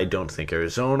season. I don't think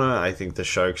Arizona. I think the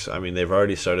Sharks, they've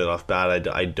already started off bad.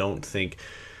 I don't think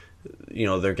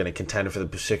they're going to contend for the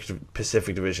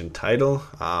Pacific Division title.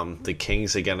 The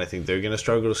Kings, again, I think they're going to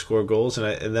struggle to score goals,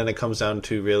 and then it comes down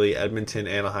to really Edmonton,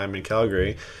 Anaheim, and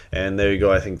Calgary, and there you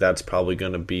go. I think that's probably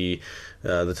going to be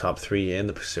the top three in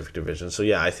the Pacific Division. So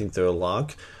yeah, I think they're a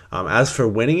lock. As for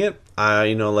winning it,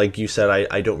 like you said,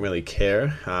 I don't really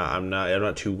care. I'm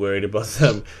not too worried about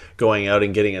them going out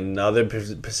and getting another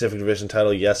Pacific Division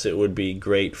title. Yes, it would be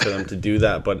great for them to do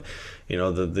that, but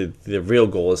the real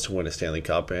goal is to win a Stanley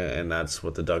Cup, and that's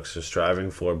what the Ducks are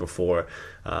striving for before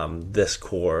this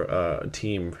core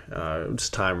team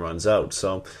time runs out.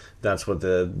 So that's what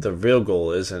the real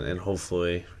goal is, and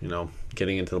hopefully,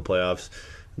 getting into the playoffs,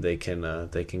 they can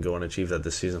go and achieve that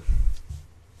this season.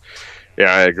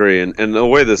 Yeah, I agree. And the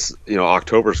way this,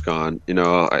 October's gone,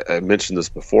 I mentioned this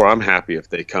before. I'm happy if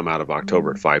they come out of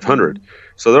October at 500.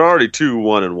 So they're already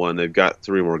 2-1-1. They've got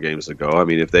 3 more games to go. I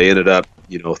mean, if they ended up,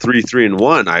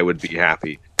 3-3-1, I would be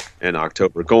happy in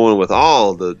October, going with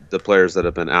all the players that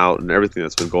have been out and everything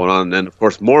that's been going on. And then, of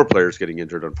course, more players getting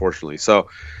injured, unfortunately. So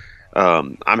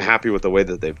I'm happy with the way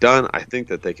that they've done. I think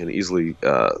that they can easily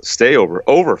stay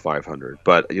over 500.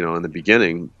 But in the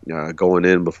beginning, going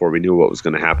in before we knew what was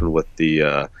going to happen with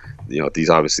the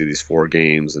these 4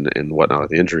 games and whatnot with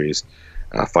the injuries,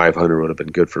 500 would have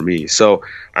been good for me. So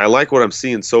I like what I'm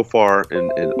seeing so far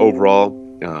in overall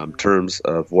terms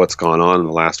of what's gone on in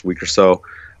the last week or so.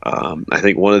 I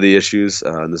think one of the issues,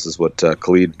 and this is what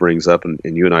Khalid brings up, and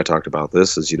you and I talked about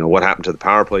this, is what happened to the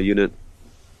power play unit.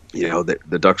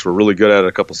 The Ducks were really good at it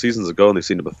a couple seasons ago, and they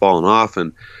seem to have fallen off.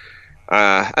 And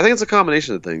I think it's a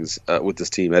combination of things with this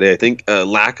team, Eddie. I think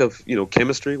lack of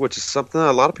chemistry, which is something that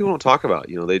a lot of people don't talk about.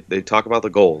 They talk about the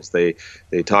goals, they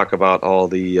talk about all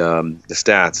the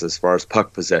stats as far as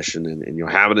puck possession and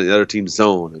having it in the other team's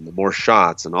zone and the more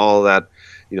shots and all that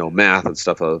math and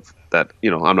stuff of that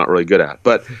I'm not really good at.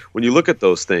 But when you look at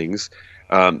those things,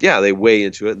 they weigh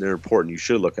into it and they're important. You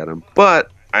should look at them,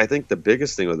 but I think the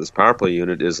biggest thing with this power play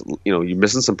unit is, you're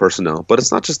missing some personnel, but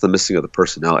it's not just the missing of the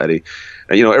personnel, Eddie.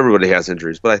 Everybody has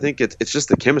injuries, but I think it's just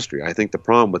the chemistry. I think the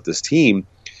problem with this team,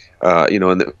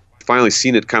 and finally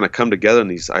seen it kind of come together in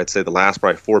these, I'd say the last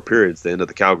probably 4 periods, the end of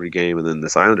the Calgary game and then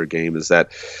this Islander game, is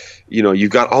that,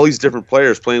 you've got all these different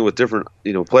players playing with different,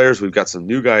 players. We've got some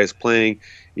new guys playing,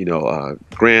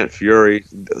 Grant, Fury,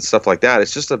 stuff like that.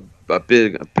 It's just a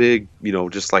big,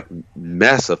 just like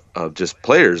mess of just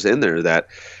players in there that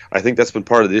I think that's been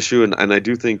part of the issue. And I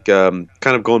do think kind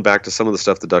of going back to some of the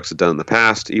stuff the Ducks have done in the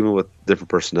past, even with different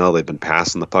personnel, they've been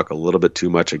passing the puck a little bit too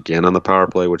much again on the power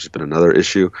play, which has been another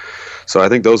issue. So I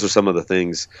think those are some of the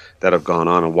things that have gone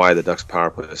on and why the Ducks power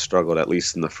play has struggled, at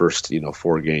least in the first,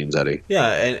 4 games, Eddie. Yeah,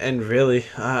 and really,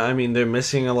 they're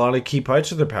missing a lot of key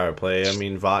parts of their power play.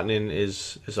 Vatanen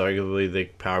is arguably the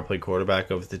power play quarterback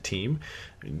of the team.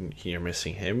 You're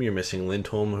missing him. You're missing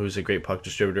Lindholm, who's a great puck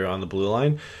distributor on the blue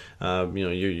line.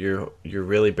 You're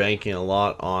really banking a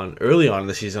lot on early on in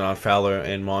the season on Fowler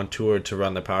and Montour to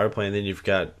run the power play, and then you've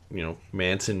got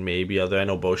Manson maybe out there. I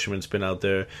know Boschman's been out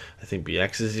there. I think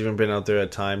BX has even been out there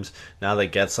at times. Now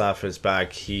that Getzlaf is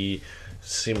back, he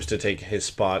seems to take his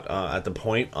spot at the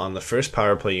point on the first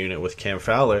power play unit with Cam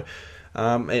Fowler.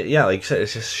 Like you said,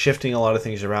 it's just shifting a lot of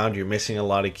things around. You're missing a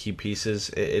lot of key pieces.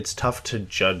 It's tough to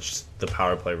judge the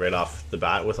power play right off the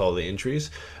bat with all the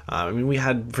injuries. We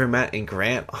had Vermette and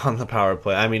Grant on the power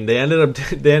play. They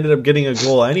ended up getting a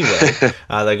goal anyway.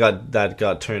 that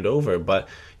got turned over. But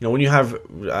when you have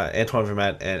Antoine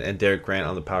Vermette and Derek Grant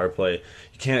on the power play,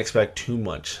 you can't expect too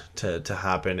much to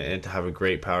happen and to have a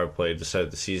great power play to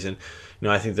start the season.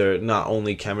 I think there not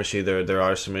only chemistry, there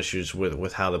are some issues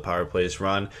with how the power play is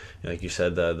run. Like you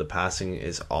said, the passing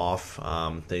is off.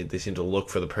 They seem to look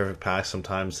for the perfect pass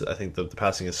sometimes. I think the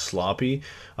passing is sloppy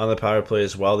on the power play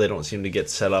as well. They don't seem to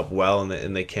get set up well,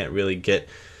 and they can't really get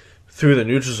through the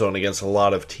neutral zone against a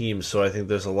lot of teams. So I think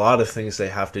there's a lot of things they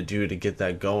have to do to get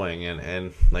that going.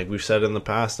 And like we've said in the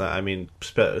past, I mean,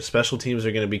 special teams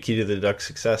are going to be key to the Ducks'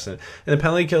 success. And the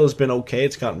penalty kill has been okay.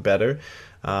 It's gotten better.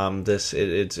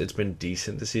 It's been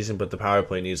decent this season, but the power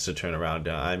play needs to turn around.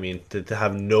 I mean, to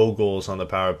have no goals on the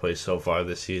power play so far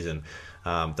this season,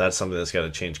 that's something that's got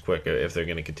to change quick if they're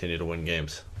going to continue to win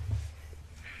games.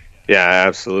 Yeah,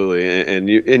 absolutely. And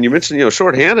you mentioned,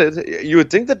 shorthanded. You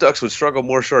would think the Ducks would struggle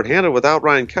more shorthanded without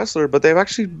Ryan Kesler, but they've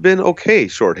actually been okay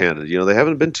shorthanded. They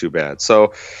haven't been too bad.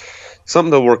 So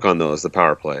something to work on, though, is the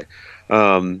power play.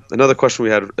 Another question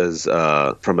we had is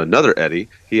from another Eddie.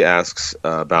 He asks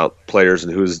about players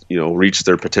and who's reached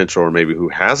their potential, or maybe who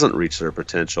hasn't reached their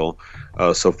potential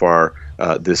so far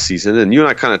this season. And you and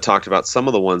I kind of talked about some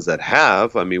of the ones that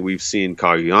have. I mean, we've seen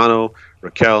Cogliano,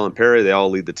 Raquel, and Perry. They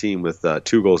all lead the team with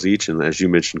 2 goals each, and as you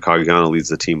mentioned, Cogliano leads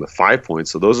the team with 5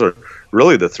 points. So those are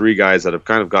really the 3 guys that have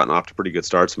kind of gotten off to pretty good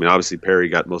starts. I mean, obviously Perry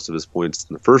got most of his points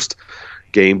in the first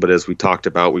game, but as we talked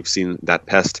about, we've seen that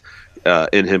pest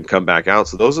in him come back out.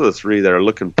 So those are the 3 that are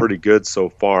looking pretty good so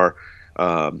far,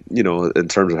 in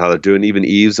terms of how they're doing. Even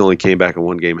Eves only came back in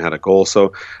 1 game, had a goal.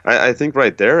 So I think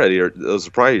right there, Eddie, those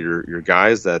are probably your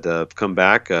guys that have come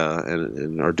back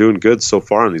and are doing good so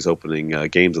far in these opening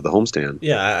games of the homestand.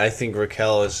 Yeah, I think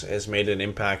Raquel has made an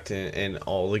impact in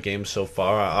all the games so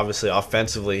far. Obviously,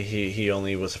 offensively, he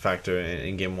only was a factor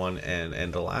in game 1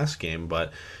 and the last game,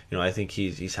 but I think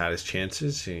he's had his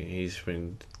chances. He's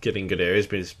been getting good areas,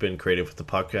 but he's been creative with the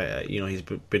puck. He's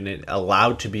been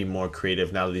allowed to be more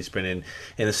creative now that he's been in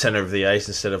the center of the ice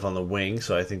instead of on the wing.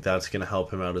 So I think that's going to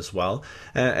help him out as well.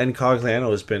 And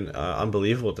Cogliano has been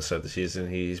unbelievable to start the season.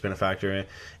 He's been a factor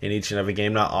in each and every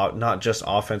game, not just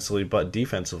offensively but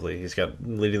defensively. He's got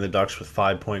leading the Ducks with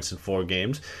 5 points in 4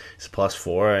 games. He's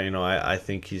 +4. I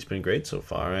think he's been great so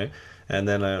far, right? And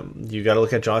then you got to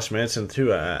look at Josh Manson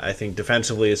too. I think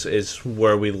defensively is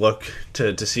where we look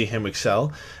to see him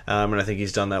excel, and I think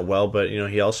he's done that well. But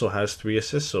he also has 3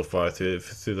 assists so far through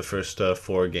the first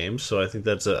 4 games. So I think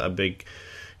that's a big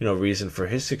reason for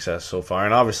his success so far.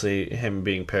 And obviously him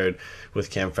being paired with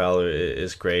Cam Fowler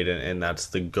is great, and that's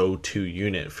the go-to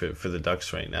unit for the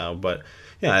Ducks right now. But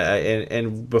yeah,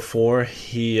 and before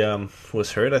he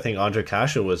was hurt, I think Andre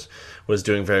Kasha was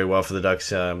doing very well for the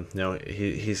Ducks.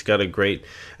 He's got a great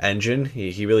engine.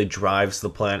 He really drives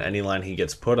the play on any line he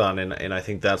gets put on, and I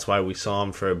think that's why we saw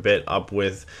him for a bit up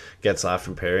with Getzlaf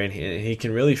and Perry, and he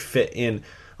can really fit in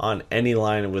on any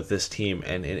line with this team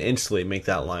and instantly make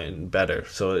that line better.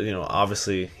 So,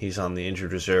 obviously he's on the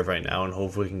injured reserve right now, and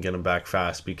hopefully we can get him back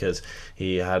fast because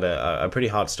he had a pretty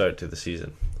hot start to the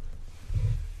season.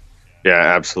 Yeah,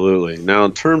 absolutely. Now,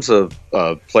 in terms of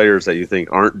players that you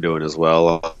think aren't doing as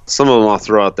well, some of them I'll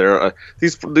throw out there.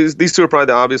 These 2 are probably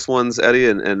the obvious ones, Eddie,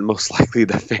 and most likely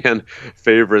the fan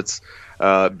favorites.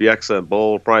 Bieksa and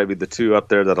Bull will probably be the 2 up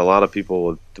there that a lot of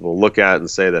people will look at and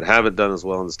say that haven't done as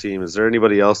well on this team. Is there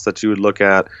anybody else that you would look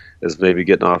at as maybe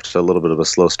getting off to a little bit of a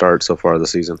slow start so far this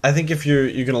season? I think if you're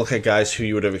going to look at guys who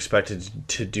you would have expected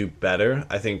to do better,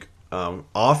 I think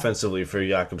offensively for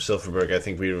Jakob Silfverberg, I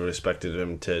think we would have expected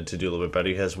him to do a little bit better.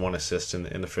 He has 1 assist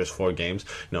in the first 4 games.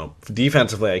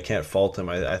 Defensively, I can't fault him.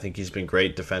 I think he's been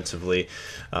great defensively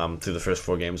through the first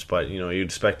 4 games, but you'd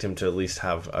expect him to at least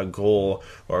have a goal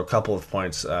or a couple of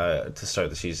points to start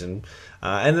the season.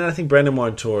 And then I think Brandon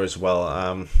Montour as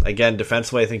well. Again,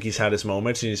 defensively, I think he's had his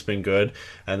moments and he's been good.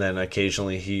 And then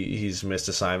occasionally he's missed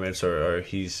assignments or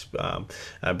he's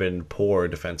been poor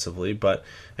defensively. But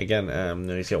again,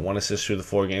 he's got 1 assist through the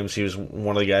 4 games. He was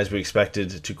one of the guys we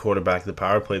expected to quarterback the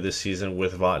power play this season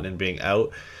with Vatanen being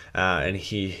out. And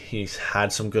he's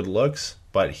had some good looks,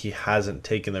 but he hasn't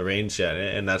taken the reins yet,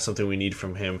 and that's something we need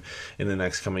from him in the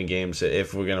next coming games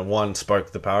if we're going to, 1,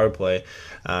 spark the power play,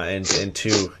 and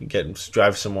 2,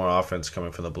 drive some more offense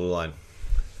coming from the blue line.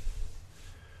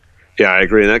 Yeah, I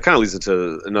agree, and that kind of leads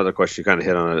into another question you kind of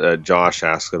hit on. Josh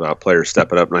asked about players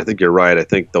stepping up, and I think you're right. I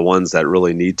think the ones that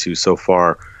really need to so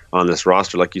far on this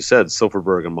roster, like you said,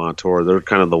 Silfverberg and Montour, they're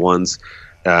kind of the ones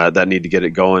that need to get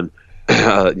it going.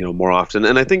 More often.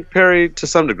 And I think Perry, to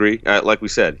some degree, like we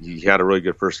said, he had a really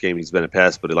good first game. He's been a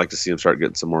pest, but I'd like to see him start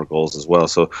getting some more goals as well.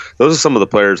 So those are some of the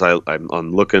players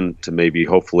I'm looking to maybe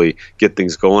hopefully get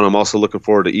things going. I'm also looking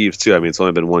forward to Eves, too. I mean, it's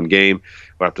only been 1 game.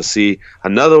 We'll have to see.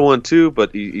 Another one, too,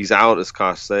 but he's out, as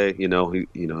Coste. He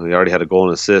already had a goal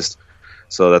and assist.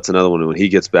 So that's another one when he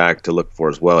gets back to look for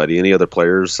as well. Eddie, any other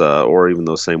players or even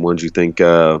those same ones you think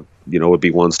would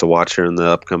be ones to watch here in the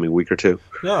upcoming week or 2?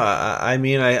 No, I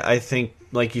mean, I think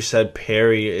like you said,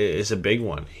 Perry is a big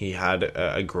one. He had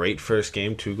a great first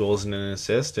game, 2 goals and an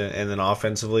assist, and then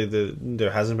offensively,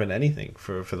 there hasn't been anything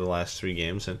for the last 3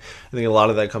 games. And I think a lot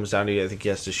of that comes down to, I think he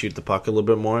has to shoot the puck a little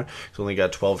bit more. He's only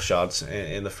got 12 shots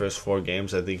in the first 4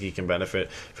 games. I think he can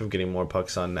benefit from getting more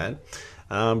pucks on net.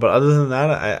 But other than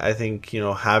that, I think,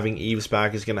 having Eves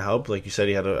back is going to help. Like you said,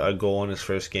 he had a goal in his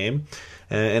first game.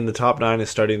 And the top 9 is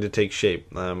starting to take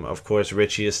shape. Of course,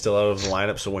 Richie is still out of the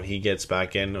lineup, so when he gets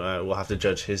back in, we'll have to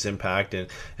judge his impact, and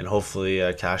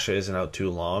hopefully Kasha isn't out too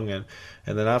long. And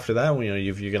then after that,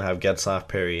 you're going to have Getzlaf,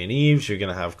 Perry, and Eves. You're going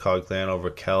to have Coghlan over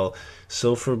Kel,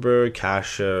 Silfverberg,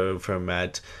 Kasha,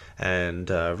 Vermette, and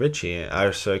Richie.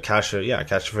 Kasha,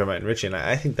 Vermette, and Richie. And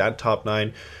I think that top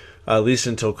 9, at least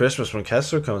until Christmas when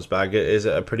Kessler comes back, is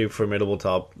a pretty formidable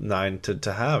top 9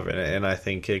 to have. And I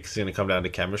think it's going to come down to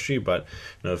chemistry. But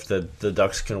if the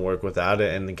Ducks can work with that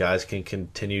and the guys can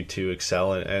continue to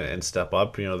excel and step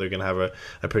up, they're going to have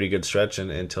a pretty good stretch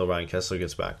until Ryan Kessler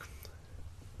gets back.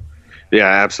 Yeah,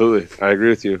 absolutely. I agree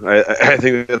with you. I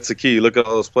think that's the key. You look at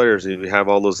all those players, and you have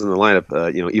all those in the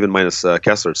lineup. Even minus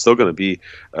Kessler, it's still going to be,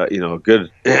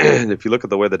 good. And if you look at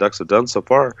the way the Ducks have done so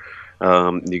far,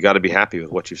 you got to be happy with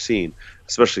what you've seen,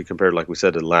 especially compared, like we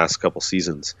said, to the last couple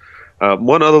seasons.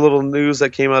 One other little news that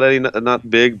came out, Eddie, not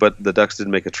big, but the Ducks did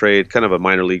make a trade, kind of a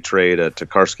minor league trade.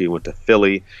 Tokarski went to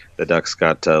Philly. The Ducks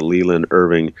got Leland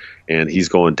Irving, and he's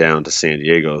going down to San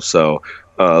Diego. So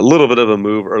a little bit of a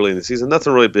move early in the season.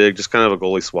 Nothing really big, just kind of a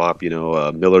goalie swap.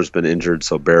 Miller's been injured,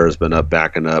 so Bear's been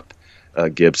backing up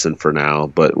Gibson for now,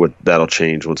 but that'll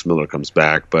change once Miller comes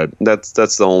back. But that's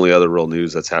the only other real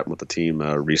news that's happened with the team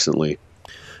recently.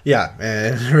 Yeah,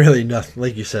 and really nothing,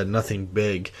 like you said, nothing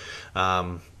big.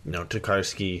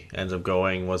 Tokarski ends up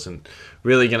going, wasn't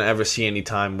really going to ever see any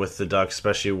time with the Ducks,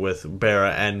 especially with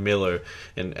Berra and Miller,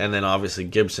 and then obviously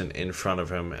Gibson in front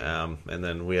of him, and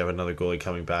then we have another goalie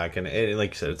coming back, and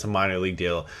like you said, it's a minor league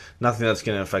deal, nothing that's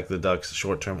going to affect the Ducks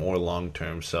short term or long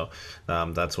term, so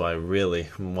that's why really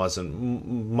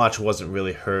wasn't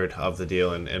really heard of the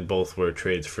deal, and both were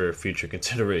trades for future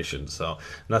consideration, so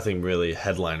nothing really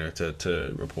headliner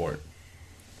to report.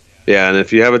 Yeah, and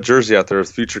if you have a jersey out there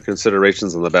with future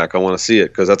considerations on the back, I want to see it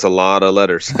because that's a lot of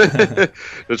letters to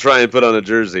try and put on a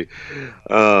jersey.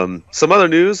 Some other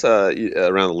news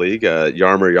around the league,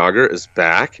 Jaromir Jagr is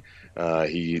back.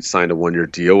 He signed a 1-year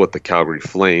deal with the Calgary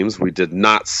Flames. We did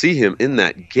not see him in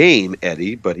that game,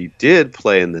 Eddie, but he did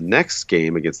play in the next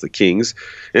game against the Kings,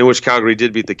 in which Calgary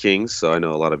did beat the Kings, so I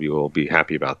know a lot of you will be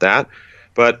happy about that.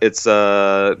 But it's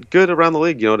good around the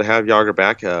league, to have Jagr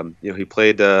back. He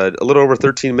played a little over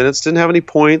 13 minutes, didn't have any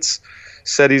points.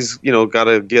 Said he's, got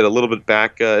to get a little bit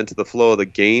back into the flow of the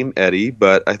game, Eddie.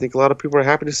 But I think a lot of people are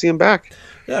happy to see him back.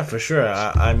 Yeah, for sure.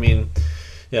 After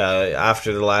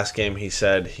the last game, he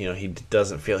said, he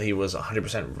doesn't feel he was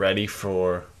 100% ready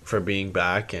for being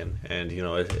back. And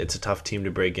it's a tough team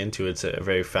to break into. It's a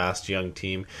very fast, young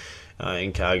team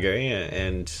in Calgary,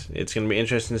 and it's going to be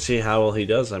interesting to see how well he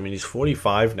does. I mean, he's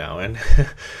 45 now, and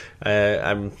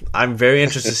I'm very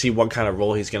interested to see what kind of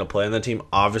role he's going to play in the team.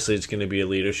 Obviously, it's going to be a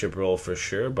leadership role for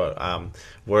sure, but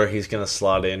where he's going to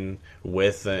slot in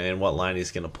with and what line he's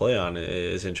going to play on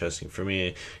is interesting for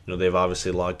me. They've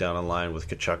obviously locked down a line with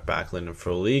Tkachuk, Backlund, and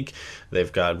Frolik.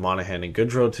 They've got Monahan and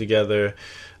Goodrow together.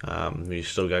 You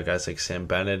still got guys like Sam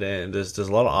Bennett, and there's a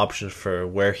lot of options for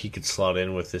where he could slot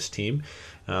in with this team.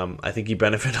 I think he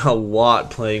benefited a lot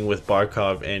playing with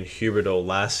Barkov and Huberdeau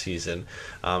last season.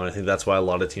 And I think that's why a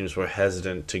lot of teams were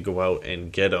hesitant to go out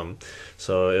and get him.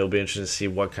 So it'll be interesting to see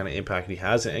what kind of impact he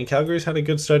has. And Calgary's had a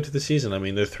good start to the season. I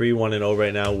mean, they're 3-1-0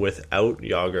 right now without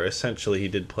Jagr. Essentially, he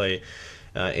did play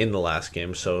in the last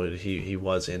game, so he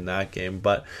was in that game.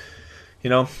 But,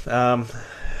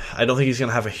 I don't think he's going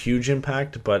to have a huge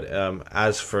impact, but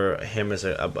as for him as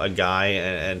a guy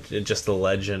and just the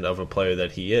legend of a player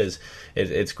that he is,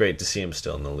 it's great to see him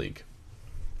still in the league.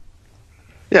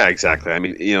 Yeah, exactly. I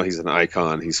mean, he's an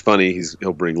icon. He's funny.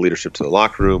 He'll bring leadership to the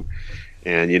locker room.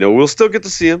 And, we'll still get to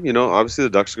see him. Obviously the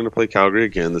Ducks are going to play Calgary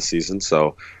again this season,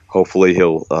 so hopefully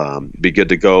he'll be good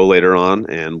to go later on,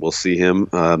 and we'll see him,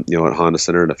 at Honda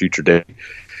Center in a future day.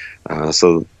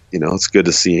 It's good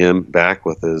to see him back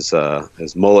with his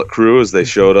mullet crew, as they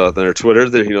showed on their Twitter.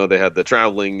 They had the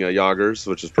traveling Jagrs,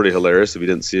 which is pretty hilarious. If you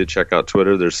didn't see it, check out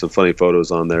Twitter. There's some funny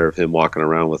photos on there of him walking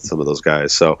around with some of those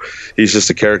guys. So he's just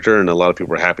a character, and a lot of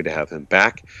people are happy to have him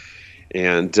back.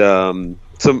 And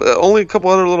only a couple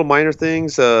other little minor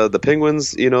things. The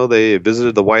Penguins, they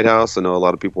visited the White House. I know a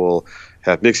lot of people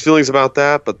have mixed feelings about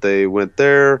that, but they went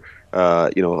there,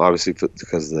 obviously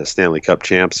because of the Stanley Cup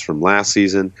champs from last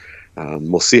season.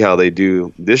 We'll see how they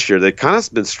do this year. They kind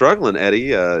of been struggling,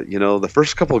 Eddie. The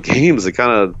first couple of games, they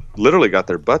kind of literally got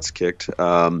their butts kicked.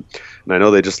 And I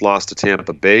know they just lost to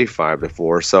Tampa Bay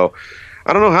 5-4. So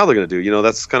I don't know how they're going to do.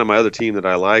 That's kind of my other team that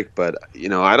I like, but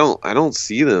I don't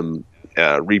see them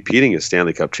repeating as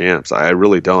Stanley Cup champs. I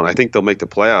really don't. I think they'll make the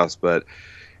playoffs, but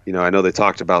I know they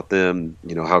talked about them.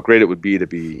 How great it would be to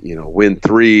be win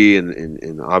 3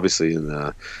 and obviously in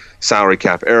the salary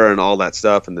cap era and all that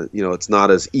stuff, and it's not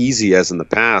as easy as in the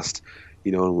past.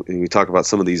 And we talk about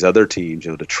some of these other teams,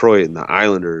 Detroit and the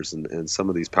Islanders and some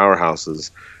of these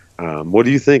powerhouses. What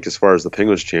do you think as far as the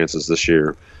Penguins' chances this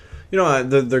year?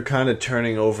 They're kind of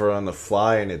turning over on the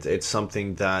fly, and it's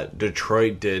something that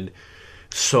Detroit did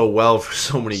so well for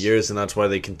so many years, and that's why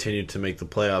they continue to make the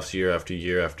playoffs year after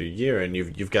year after year. And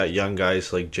you've got young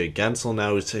guys like Jake Gensel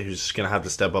now, who's going to have to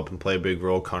step up and play a big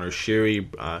role. Connor Sheary,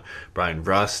 Brian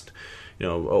Rust,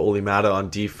 Oli Mata on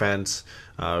defense,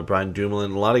 Brian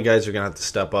Dumoulin. A lot of guys are going to have to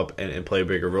step up and play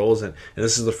bigger roles. And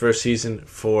this is the first season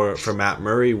for Matt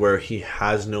Murray where he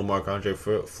has no Marc-Andre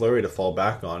Fleury to fall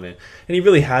back on, and he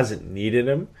really hasn't needed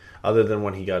him other than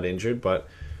when he got injured, but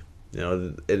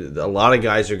a lot of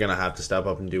guys are going to have to step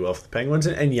up and do well for the Penguins,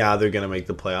 and they're going to make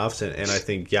the playoffs. And I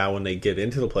think, when they get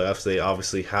into the playoffs, they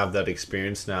obviously have that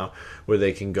experience now where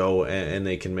they can go and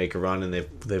they can make a run. And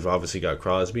they've obviously got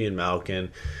Crosby and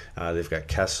Malkin, they've got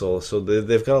Kessel, so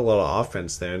they've got a lot of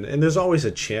offense there. And there's always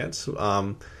a chance.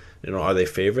 Are they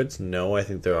favorites? No, I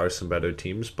think there are some better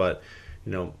teams, but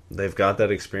they've got that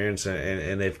experience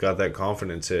and they've got that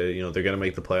confidence. They're going to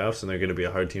make the playoffs and they're going to be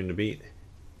a hard team to beat.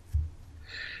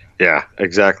 Yeah,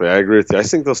 exactly. I agree with you. I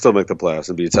think they'll still make the playoffs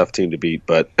and be a tough team to beat.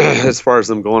 But as far as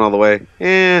them going all the way,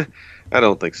 I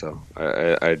don't think so.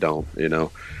 I don't.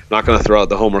 Not going to throw out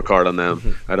the homer card on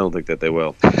them. I don't think that they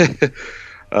will.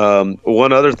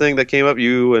 One other thing that came up,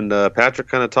 you and Patrick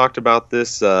kind of talked about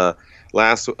this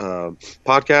last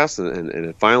podcast, and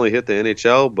it finally hit the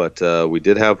NHL. But we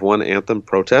did have one anthem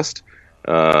protest.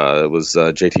 It was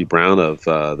JT Brown of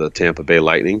the Tampa Bay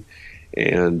Lightning,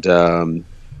 and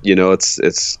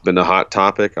it's been a hot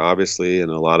topic, obviously,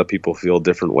 and a lot of people feel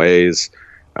different ways.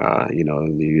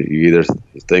 You either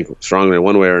think strongly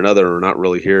one way or another. We're not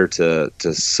really here to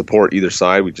support either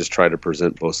side. We just try to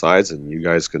present both sides, and you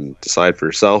guys can decide for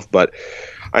yourself. But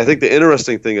I think the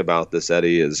interesting thing about this,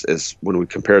 Eddie, is when we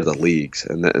compare the leagues,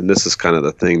 and this is kind of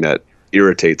the thing that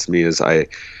irritates me, is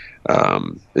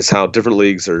how different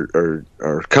leagues are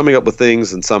coming up with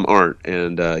things and some aren't.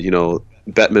 And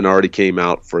Bettman already came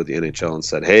out for the NHL and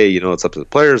said, hey, it's up to the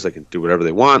players. They can do whatever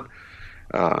they want.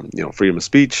 Freedom of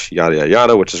speech, yada, yada,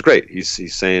 yada, which is great.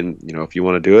 He's saying, if you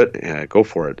want to do it, go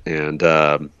for it. And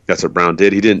that's what Brown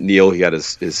did. He didn't kneel. He had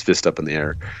his fist up in the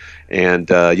air. And,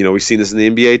 we've seen this in the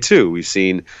NBA too. We've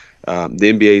seen the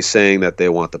NBA saying that they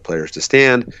want the players to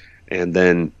stand. And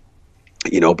then,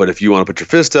 but if you want to put your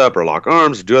fist up or lock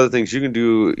arms or do other things, you can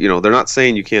do, they're not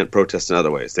saying you can't protest in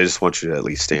other ways. They just want you to at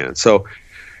least stand. So,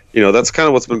 that's kind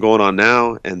of what's been going on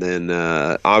now. And then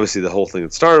obviously the whole thing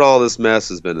that started all this mess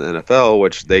has been the NFL,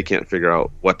 which they can't figure out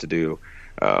what to do,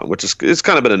 which is it's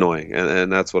kind of been annoying.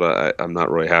 And that's what I'm not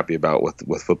really happy about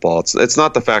with football. It's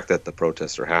not the fact that the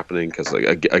protests are happening, because,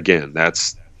 again,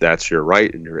 that's your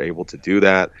right and you're able to do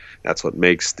that. That's what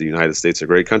makes the United States a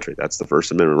great country. That's the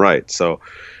First Amendment right. So,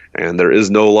 and there is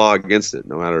no law against it,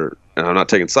 no matter. And I'm not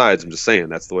taking sides. I'm just saying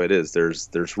that's the way it is.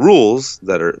 There's rules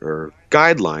that are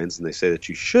guidelines, and they say that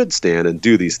you should stand and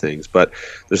do these things. But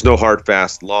there's no hard,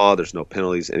 fast law. There's no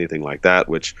penalties, anything like that,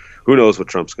 which who knows what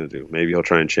Trump's going to do. Maybe he'll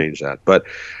try and change that. But,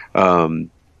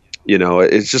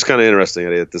 it's just kind of interesting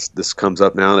that this comes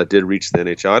up now, and it did reach the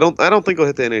NHL. I don't think it'll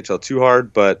hit the NHL too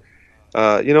hard, but,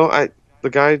 the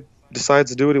guy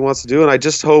decides to do what he wants to do. And I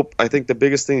think the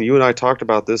biggest thing, you and I talked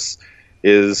about this,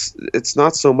 is it's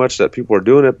not so much that people are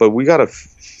doing it, but we got to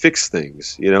fix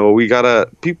things.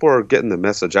 People are getting the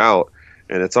message out,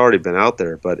 and it's already been out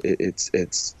there, but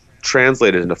it's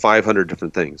translated into 500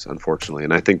 different things, unfortunately.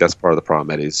 And I think that's part of the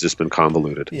problem, Eddie. It's just been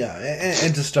convoluted. Yeah,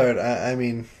 and to start, I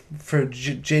mean, for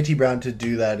JT Brown to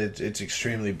do that, it's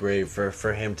extremely brave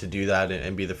for him to do that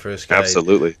and be the first guy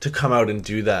Absolutely. To come out and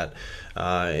do that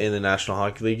in the National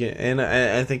Hockey League. And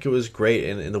I think it was great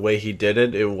in the way he did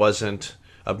it. It wasn't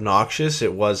obnoxious.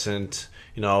 It wasn't,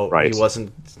 right.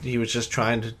 He was just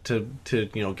trying to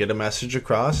get a message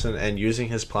across and using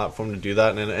his platform to do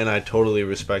that. And I totally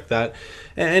respect that.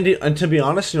 And to be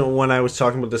honest, when I was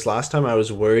talking about this last time, I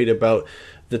was worried about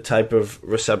the type of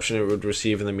reception it would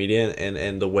receive in the media,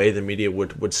 and the way the media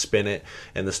would spin it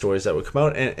and the stories that would come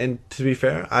out. And to be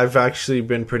fair, I've actually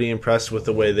been pretty impressed with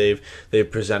the way they've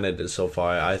presented it so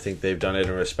far. I think they've done it in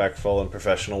a respectful and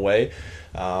professional way.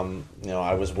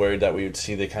 I was worried that we would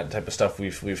see the kind of type of stuff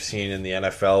we've seen in the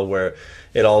NFL, where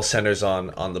it all centers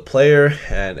on the player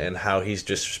and how he's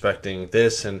disrespecting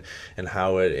this and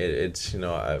how it's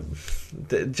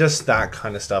just that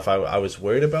kind of stuff I was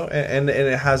worried about, and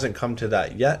it hasn't come to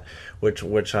that yet,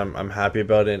 which I'm happy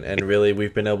about, and really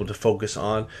we've been able to focus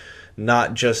on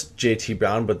not just JT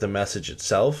Brown but the message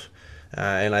itself.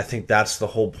 And I think that's the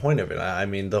whole point of it. I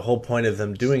mean, the whole point of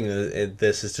them doing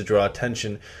this is to draw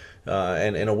attention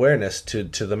and awareness to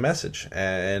the message.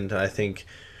 And I think,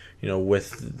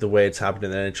 with the way it's happened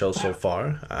in the NHL so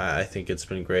far, I think it's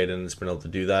been great, and it's been able to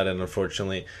do that. And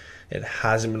unfortunately, it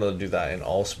hasn't been able to do that in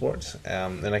all sports.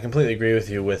 And I completely agree with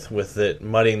you with it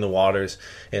muddying the waters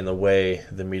in the way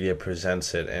the media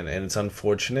presents it. And it's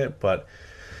unfortunate, but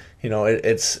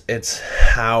it's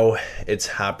how it's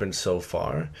happened so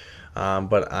far.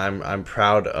 But I'm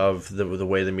proud of the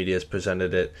way the media has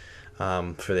presented it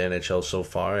for the NHL so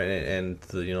far, and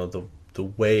the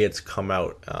way it's come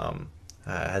out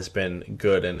has been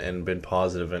good and been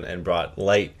positive and brought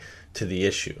light to the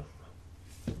issue.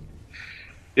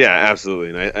 Yeah, absolutely,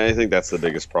 and I think that's the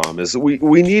biggest problem is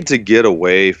we need to get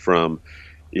away from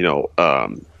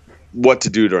what to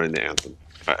do during the anthem.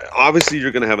 Obviously,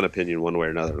 you're going to have an opinion one way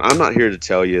or another. I'm not here to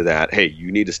tell you that, hey, you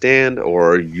need to stand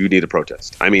or you need to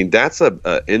protest. I mean, that's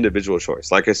a individual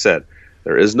choice. Like I said,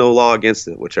 there is no law against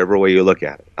it, whichever way you look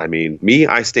at it. I mean,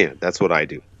 I stand. That's what I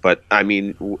do. But, I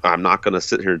mean, I'm not going to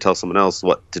sit here and tell someone else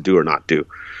what to do or not do.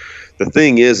 The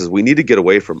thing is we need to get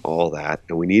away from all that,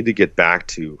 and we need to get back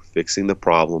to fixing the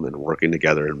problem and working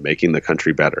together and making the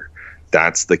country better.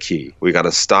 That's the key. We got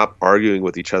to stop arguing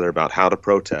with each other about how to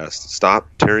protest, stop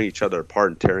tearing each other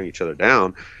apart and tearing each other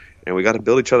down, and we got to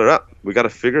build each other up. We got to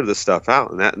figure this stuff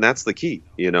out, and that's the key,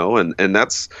 and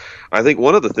that's, I think,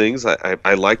 one of the things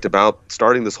I liked about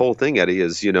starting this whole thing, Eddie,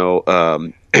 is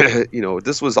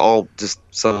this was all just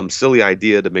some silly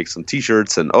idea to make some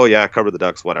T-shirts and cover the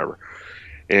Ducks, whatever.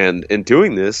 And in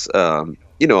doing this,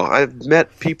 I've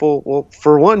met people. Well,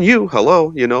 for one,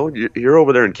 you're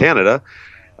over there in Canada.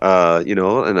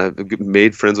 And I've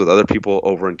made friends with other people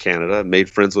over in Canada, made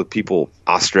friends with people,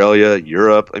 Australia,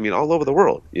 Europe, all over the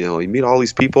world. You meet all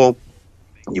these people,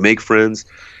 you make friends,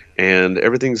 and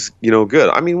everything's, good.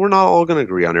 I mean, we're not all going to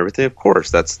agree on everything. Of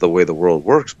course, that's the way the world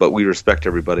works, but we respect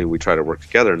everybody. We try to work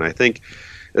together. And I think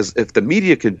if the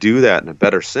media could do that in a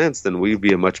better sense, then we'd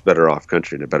be a much better off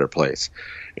country and a better place.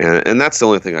 And that's the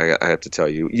only thing I have to tell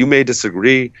you. You may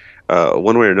disagree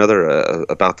one way or another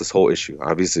about this whole issue.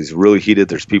 Obviously, it's really heated.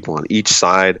 There's people on each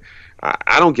side.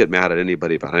 I don't get mad at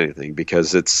anybody about anything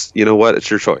because it's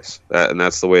your choice, and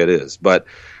that's the way it is. But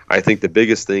I think the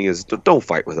biggest thing is don't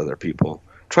fight with other people.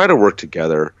 Try to work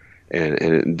together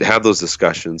and have those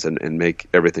discussions and make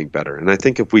everything better. And I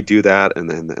think if we do that, and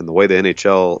the way the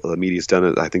NHL, the media's done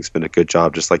it, I think it's been a good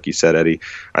job. Just like you said, Eddie,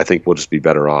 I think we'll just be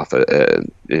better off as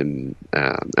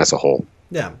a whole.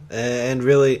 Yeah, and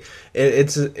really,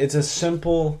 it's a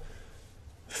simple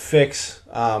fix.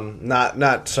 Not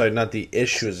the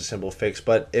issue is a simple fix,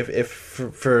 but if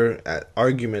for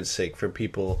argument's sake, for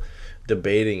people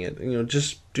debating it,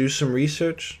 just do some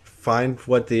research. Find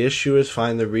what the issue is,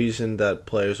 find the reason that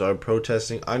players are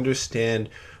protesting, understand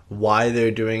why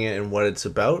they're doing it and what it's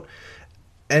about,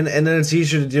 and then it's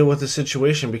easier to deal with the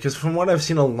situation, because from what I've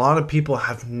seen, a lot of people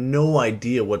have no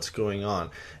idea what's going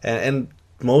on, and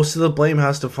most of the blame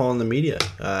has to fall on the media.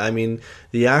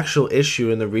 The actual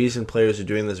issue and the reason players are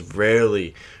doing this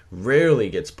rarely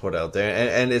gets put out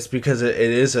there, and it's because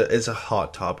it's a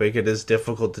hot topic. It is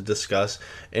difficult to discuss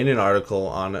in an article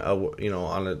on a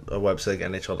website like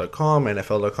NHL.com,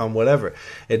 NFL.com, whatever.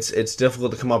 It's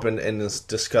difficult to come up and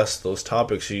discuss those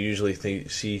topics. You usually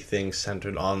see things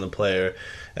centered on the player,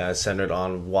 centered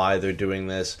on why they're doing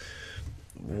this.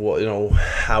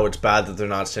 How it's bad that they're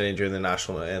not standing during the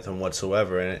national anthem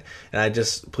whatsoever, and I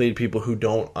just plead people who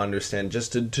don't understand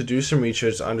just to do some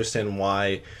research, understand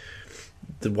why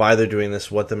they're doing this,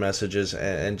 what the message is,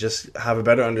 and just have a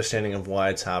better understanding of why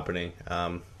it's happening,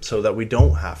 so that we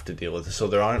don't have to deal with it, so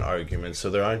there aren't arguments,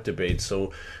 so there aren't debates,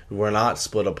 so we're not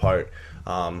split apart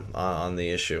on the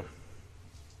issue.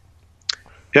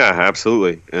 Yeah,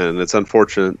 absolutely. And it's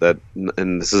unfortunate that,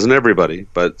 and this isn't everybody,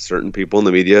 but certain people in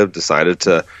the media have decided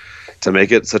to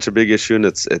make it such a big issue, and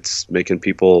it's making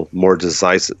people more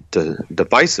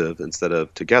divisive instead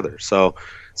of together. So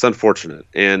it's unfortunate.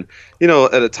 And,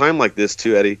 at a time like this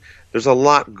too, Eddie, there's a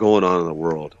lot going on in the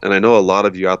world. And I know a lot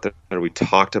of you out there, we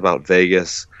talked about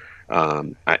Vegas.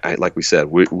 I like we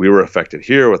said, we were affected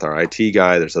here with our IT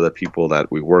guy. There's other people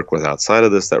that we work with outside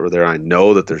of this that were there. I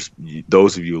know that there's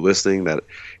those of you listening that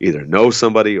either know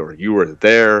somebody or you were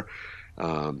there.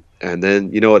 And then,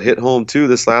 it hit home too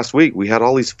this last week. We had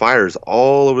all these fires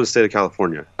all over the state of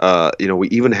California. We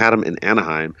even had them in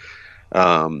Anaheim.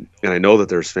 And I know that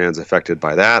there's fans affected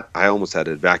by that. I almost had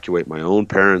to evacuate my own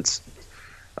parents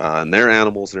and their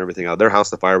animals and everything out of their house.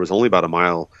 The fire was only about a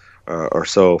mile or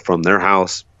so from their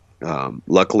house.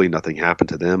 Luckily, nothing happened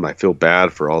to them. I feel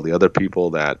bad for all the other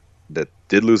people that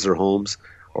did lose their homes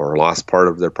or lost part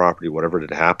of their property, whatever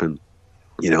did happen.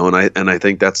 And I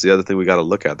think that's the other thing we got to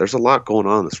look at. There's a lot going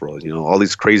on in this world. All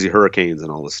these crazy hurricanes and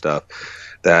all this stuff.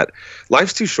 That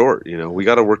life's too short. We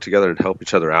got to work together and help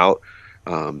each other out.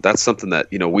 That's something that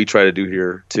we try to do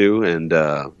here too, and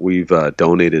we've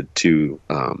donated to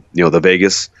the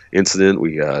Vegas incident.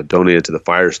 We donated to the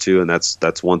fires too, and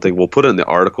that's one thing. We'll put it in the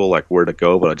article like where to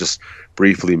go, but I'll just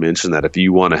briefly mention that if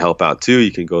you want to help out too,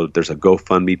 you can go. There's a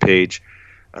GoFundMe page.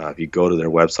 If you go to their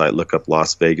website, look up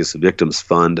Las Vegas Victims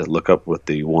Fund, look up with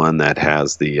the one that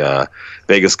has the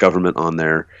Vegas government on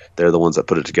there. They're the ones that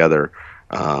put it together.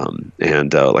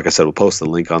 And like I said, we'll post the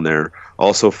link on there.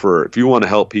 Also, if you want to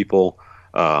help people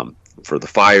for the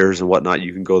fires and whatnot,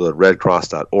 you can go to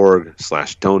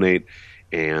redcross.org/donate,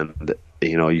 and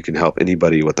you can help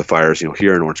anybody with the fires,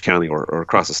 here in Orange County or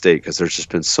across the state, because there's just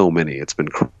been so many. It's been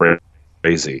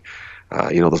crazy.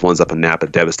 Those ones up in Napa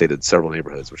devastated several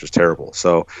neighborhoods, which is terrible.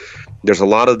 So there's a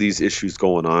lot of these issues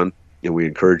going on, and we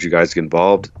encourage you guys to get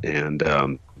involved. And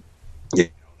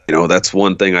that's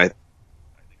one thing I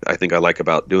think I like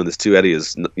about doing this too, Eddie,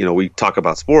 is we talk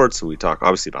about sports and we talk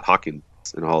obviously about hockey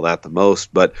and all that the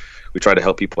most, but we try to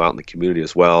help people out in the community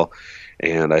as well.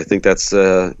 And I think that's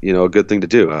a good thing to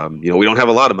do. We don't have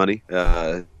a lot of money.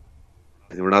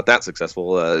 We're not that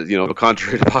successful,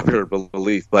 contrary to popular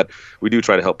belief, but we do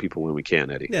try to help people when we can,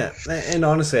 Eddie. Yeah, and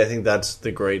honestly, I think that's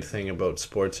the great thing about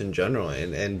sports in general,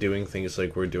 and doing things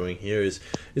like we're doing here is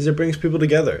it brings people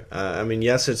together.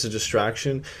 Yes, it's a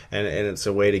distraction, and it's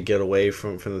a way to get away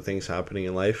from the things happening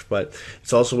in life, but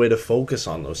it's also a way to focus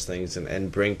on those things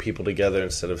and bring people together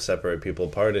instead of separate people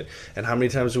apart. And how many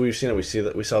times have we seen it? We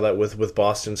saw that with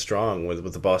Boston Strong,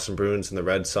 with the Boston Bruins and the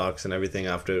Red Sox and everything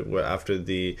after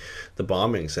the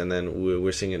bombings, and then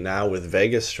we're seeing it now with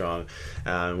Vegas Strong,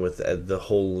 with the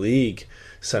whole league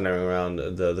centering around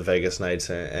the Vegas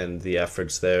Knights and the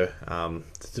efforts there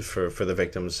for the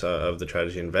victims of the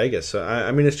tragedy in Vegas. So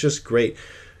it's just great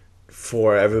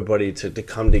for everybody to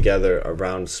come together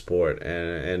around sport,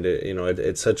 and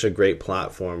it's such a great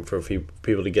platform for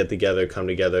people to get together, come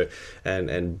together,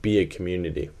 and be a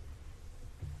community.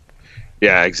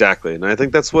 Yeah, exactly, and I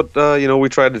think that's what we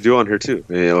try to do on here too.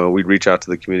 We reach out to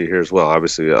the community here as well.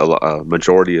 Obviously, a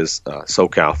majority is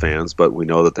SoCal fans, but we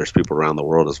know that there's people around the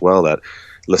world as well that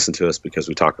listen to us because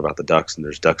we talk about the Ducks, and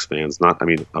there's Ducks fans.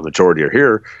 A majority are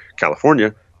here,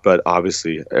 California, but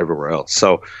obviously everywhere else.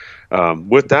 So,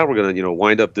 with that, we're gonna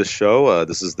wind up this show.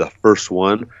 This is the first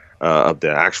one of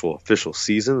the actual official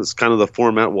season. It's kind of the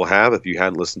format we'll have. If you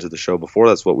hadn't listened to the show before,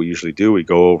 that's what we usually do. We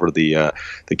go over the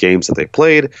games that they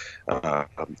played,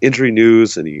 injury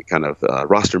news, any kind of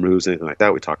roster moves, anything like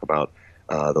that. We talk about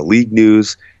the league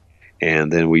news,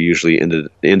 and then we usually end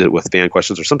it with fan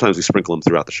questions, or sometimes we sprinkle them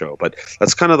throughout the show. But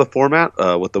that's kind of the format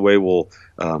with the way we'll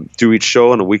do each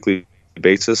show on a weekly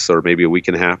basis, or maybe a week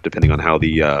and a half, depending on how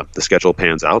the schedule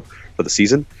pans out for the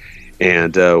season.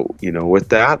 And, with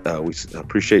that, we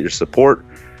appreciate your support.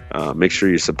 Make sure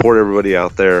you support everybody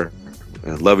out there.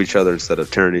 Love each other instead of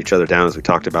tearing each other down, as we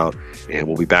talked about. And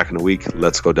we'll be back in a week.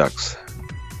 Let's go Ducks.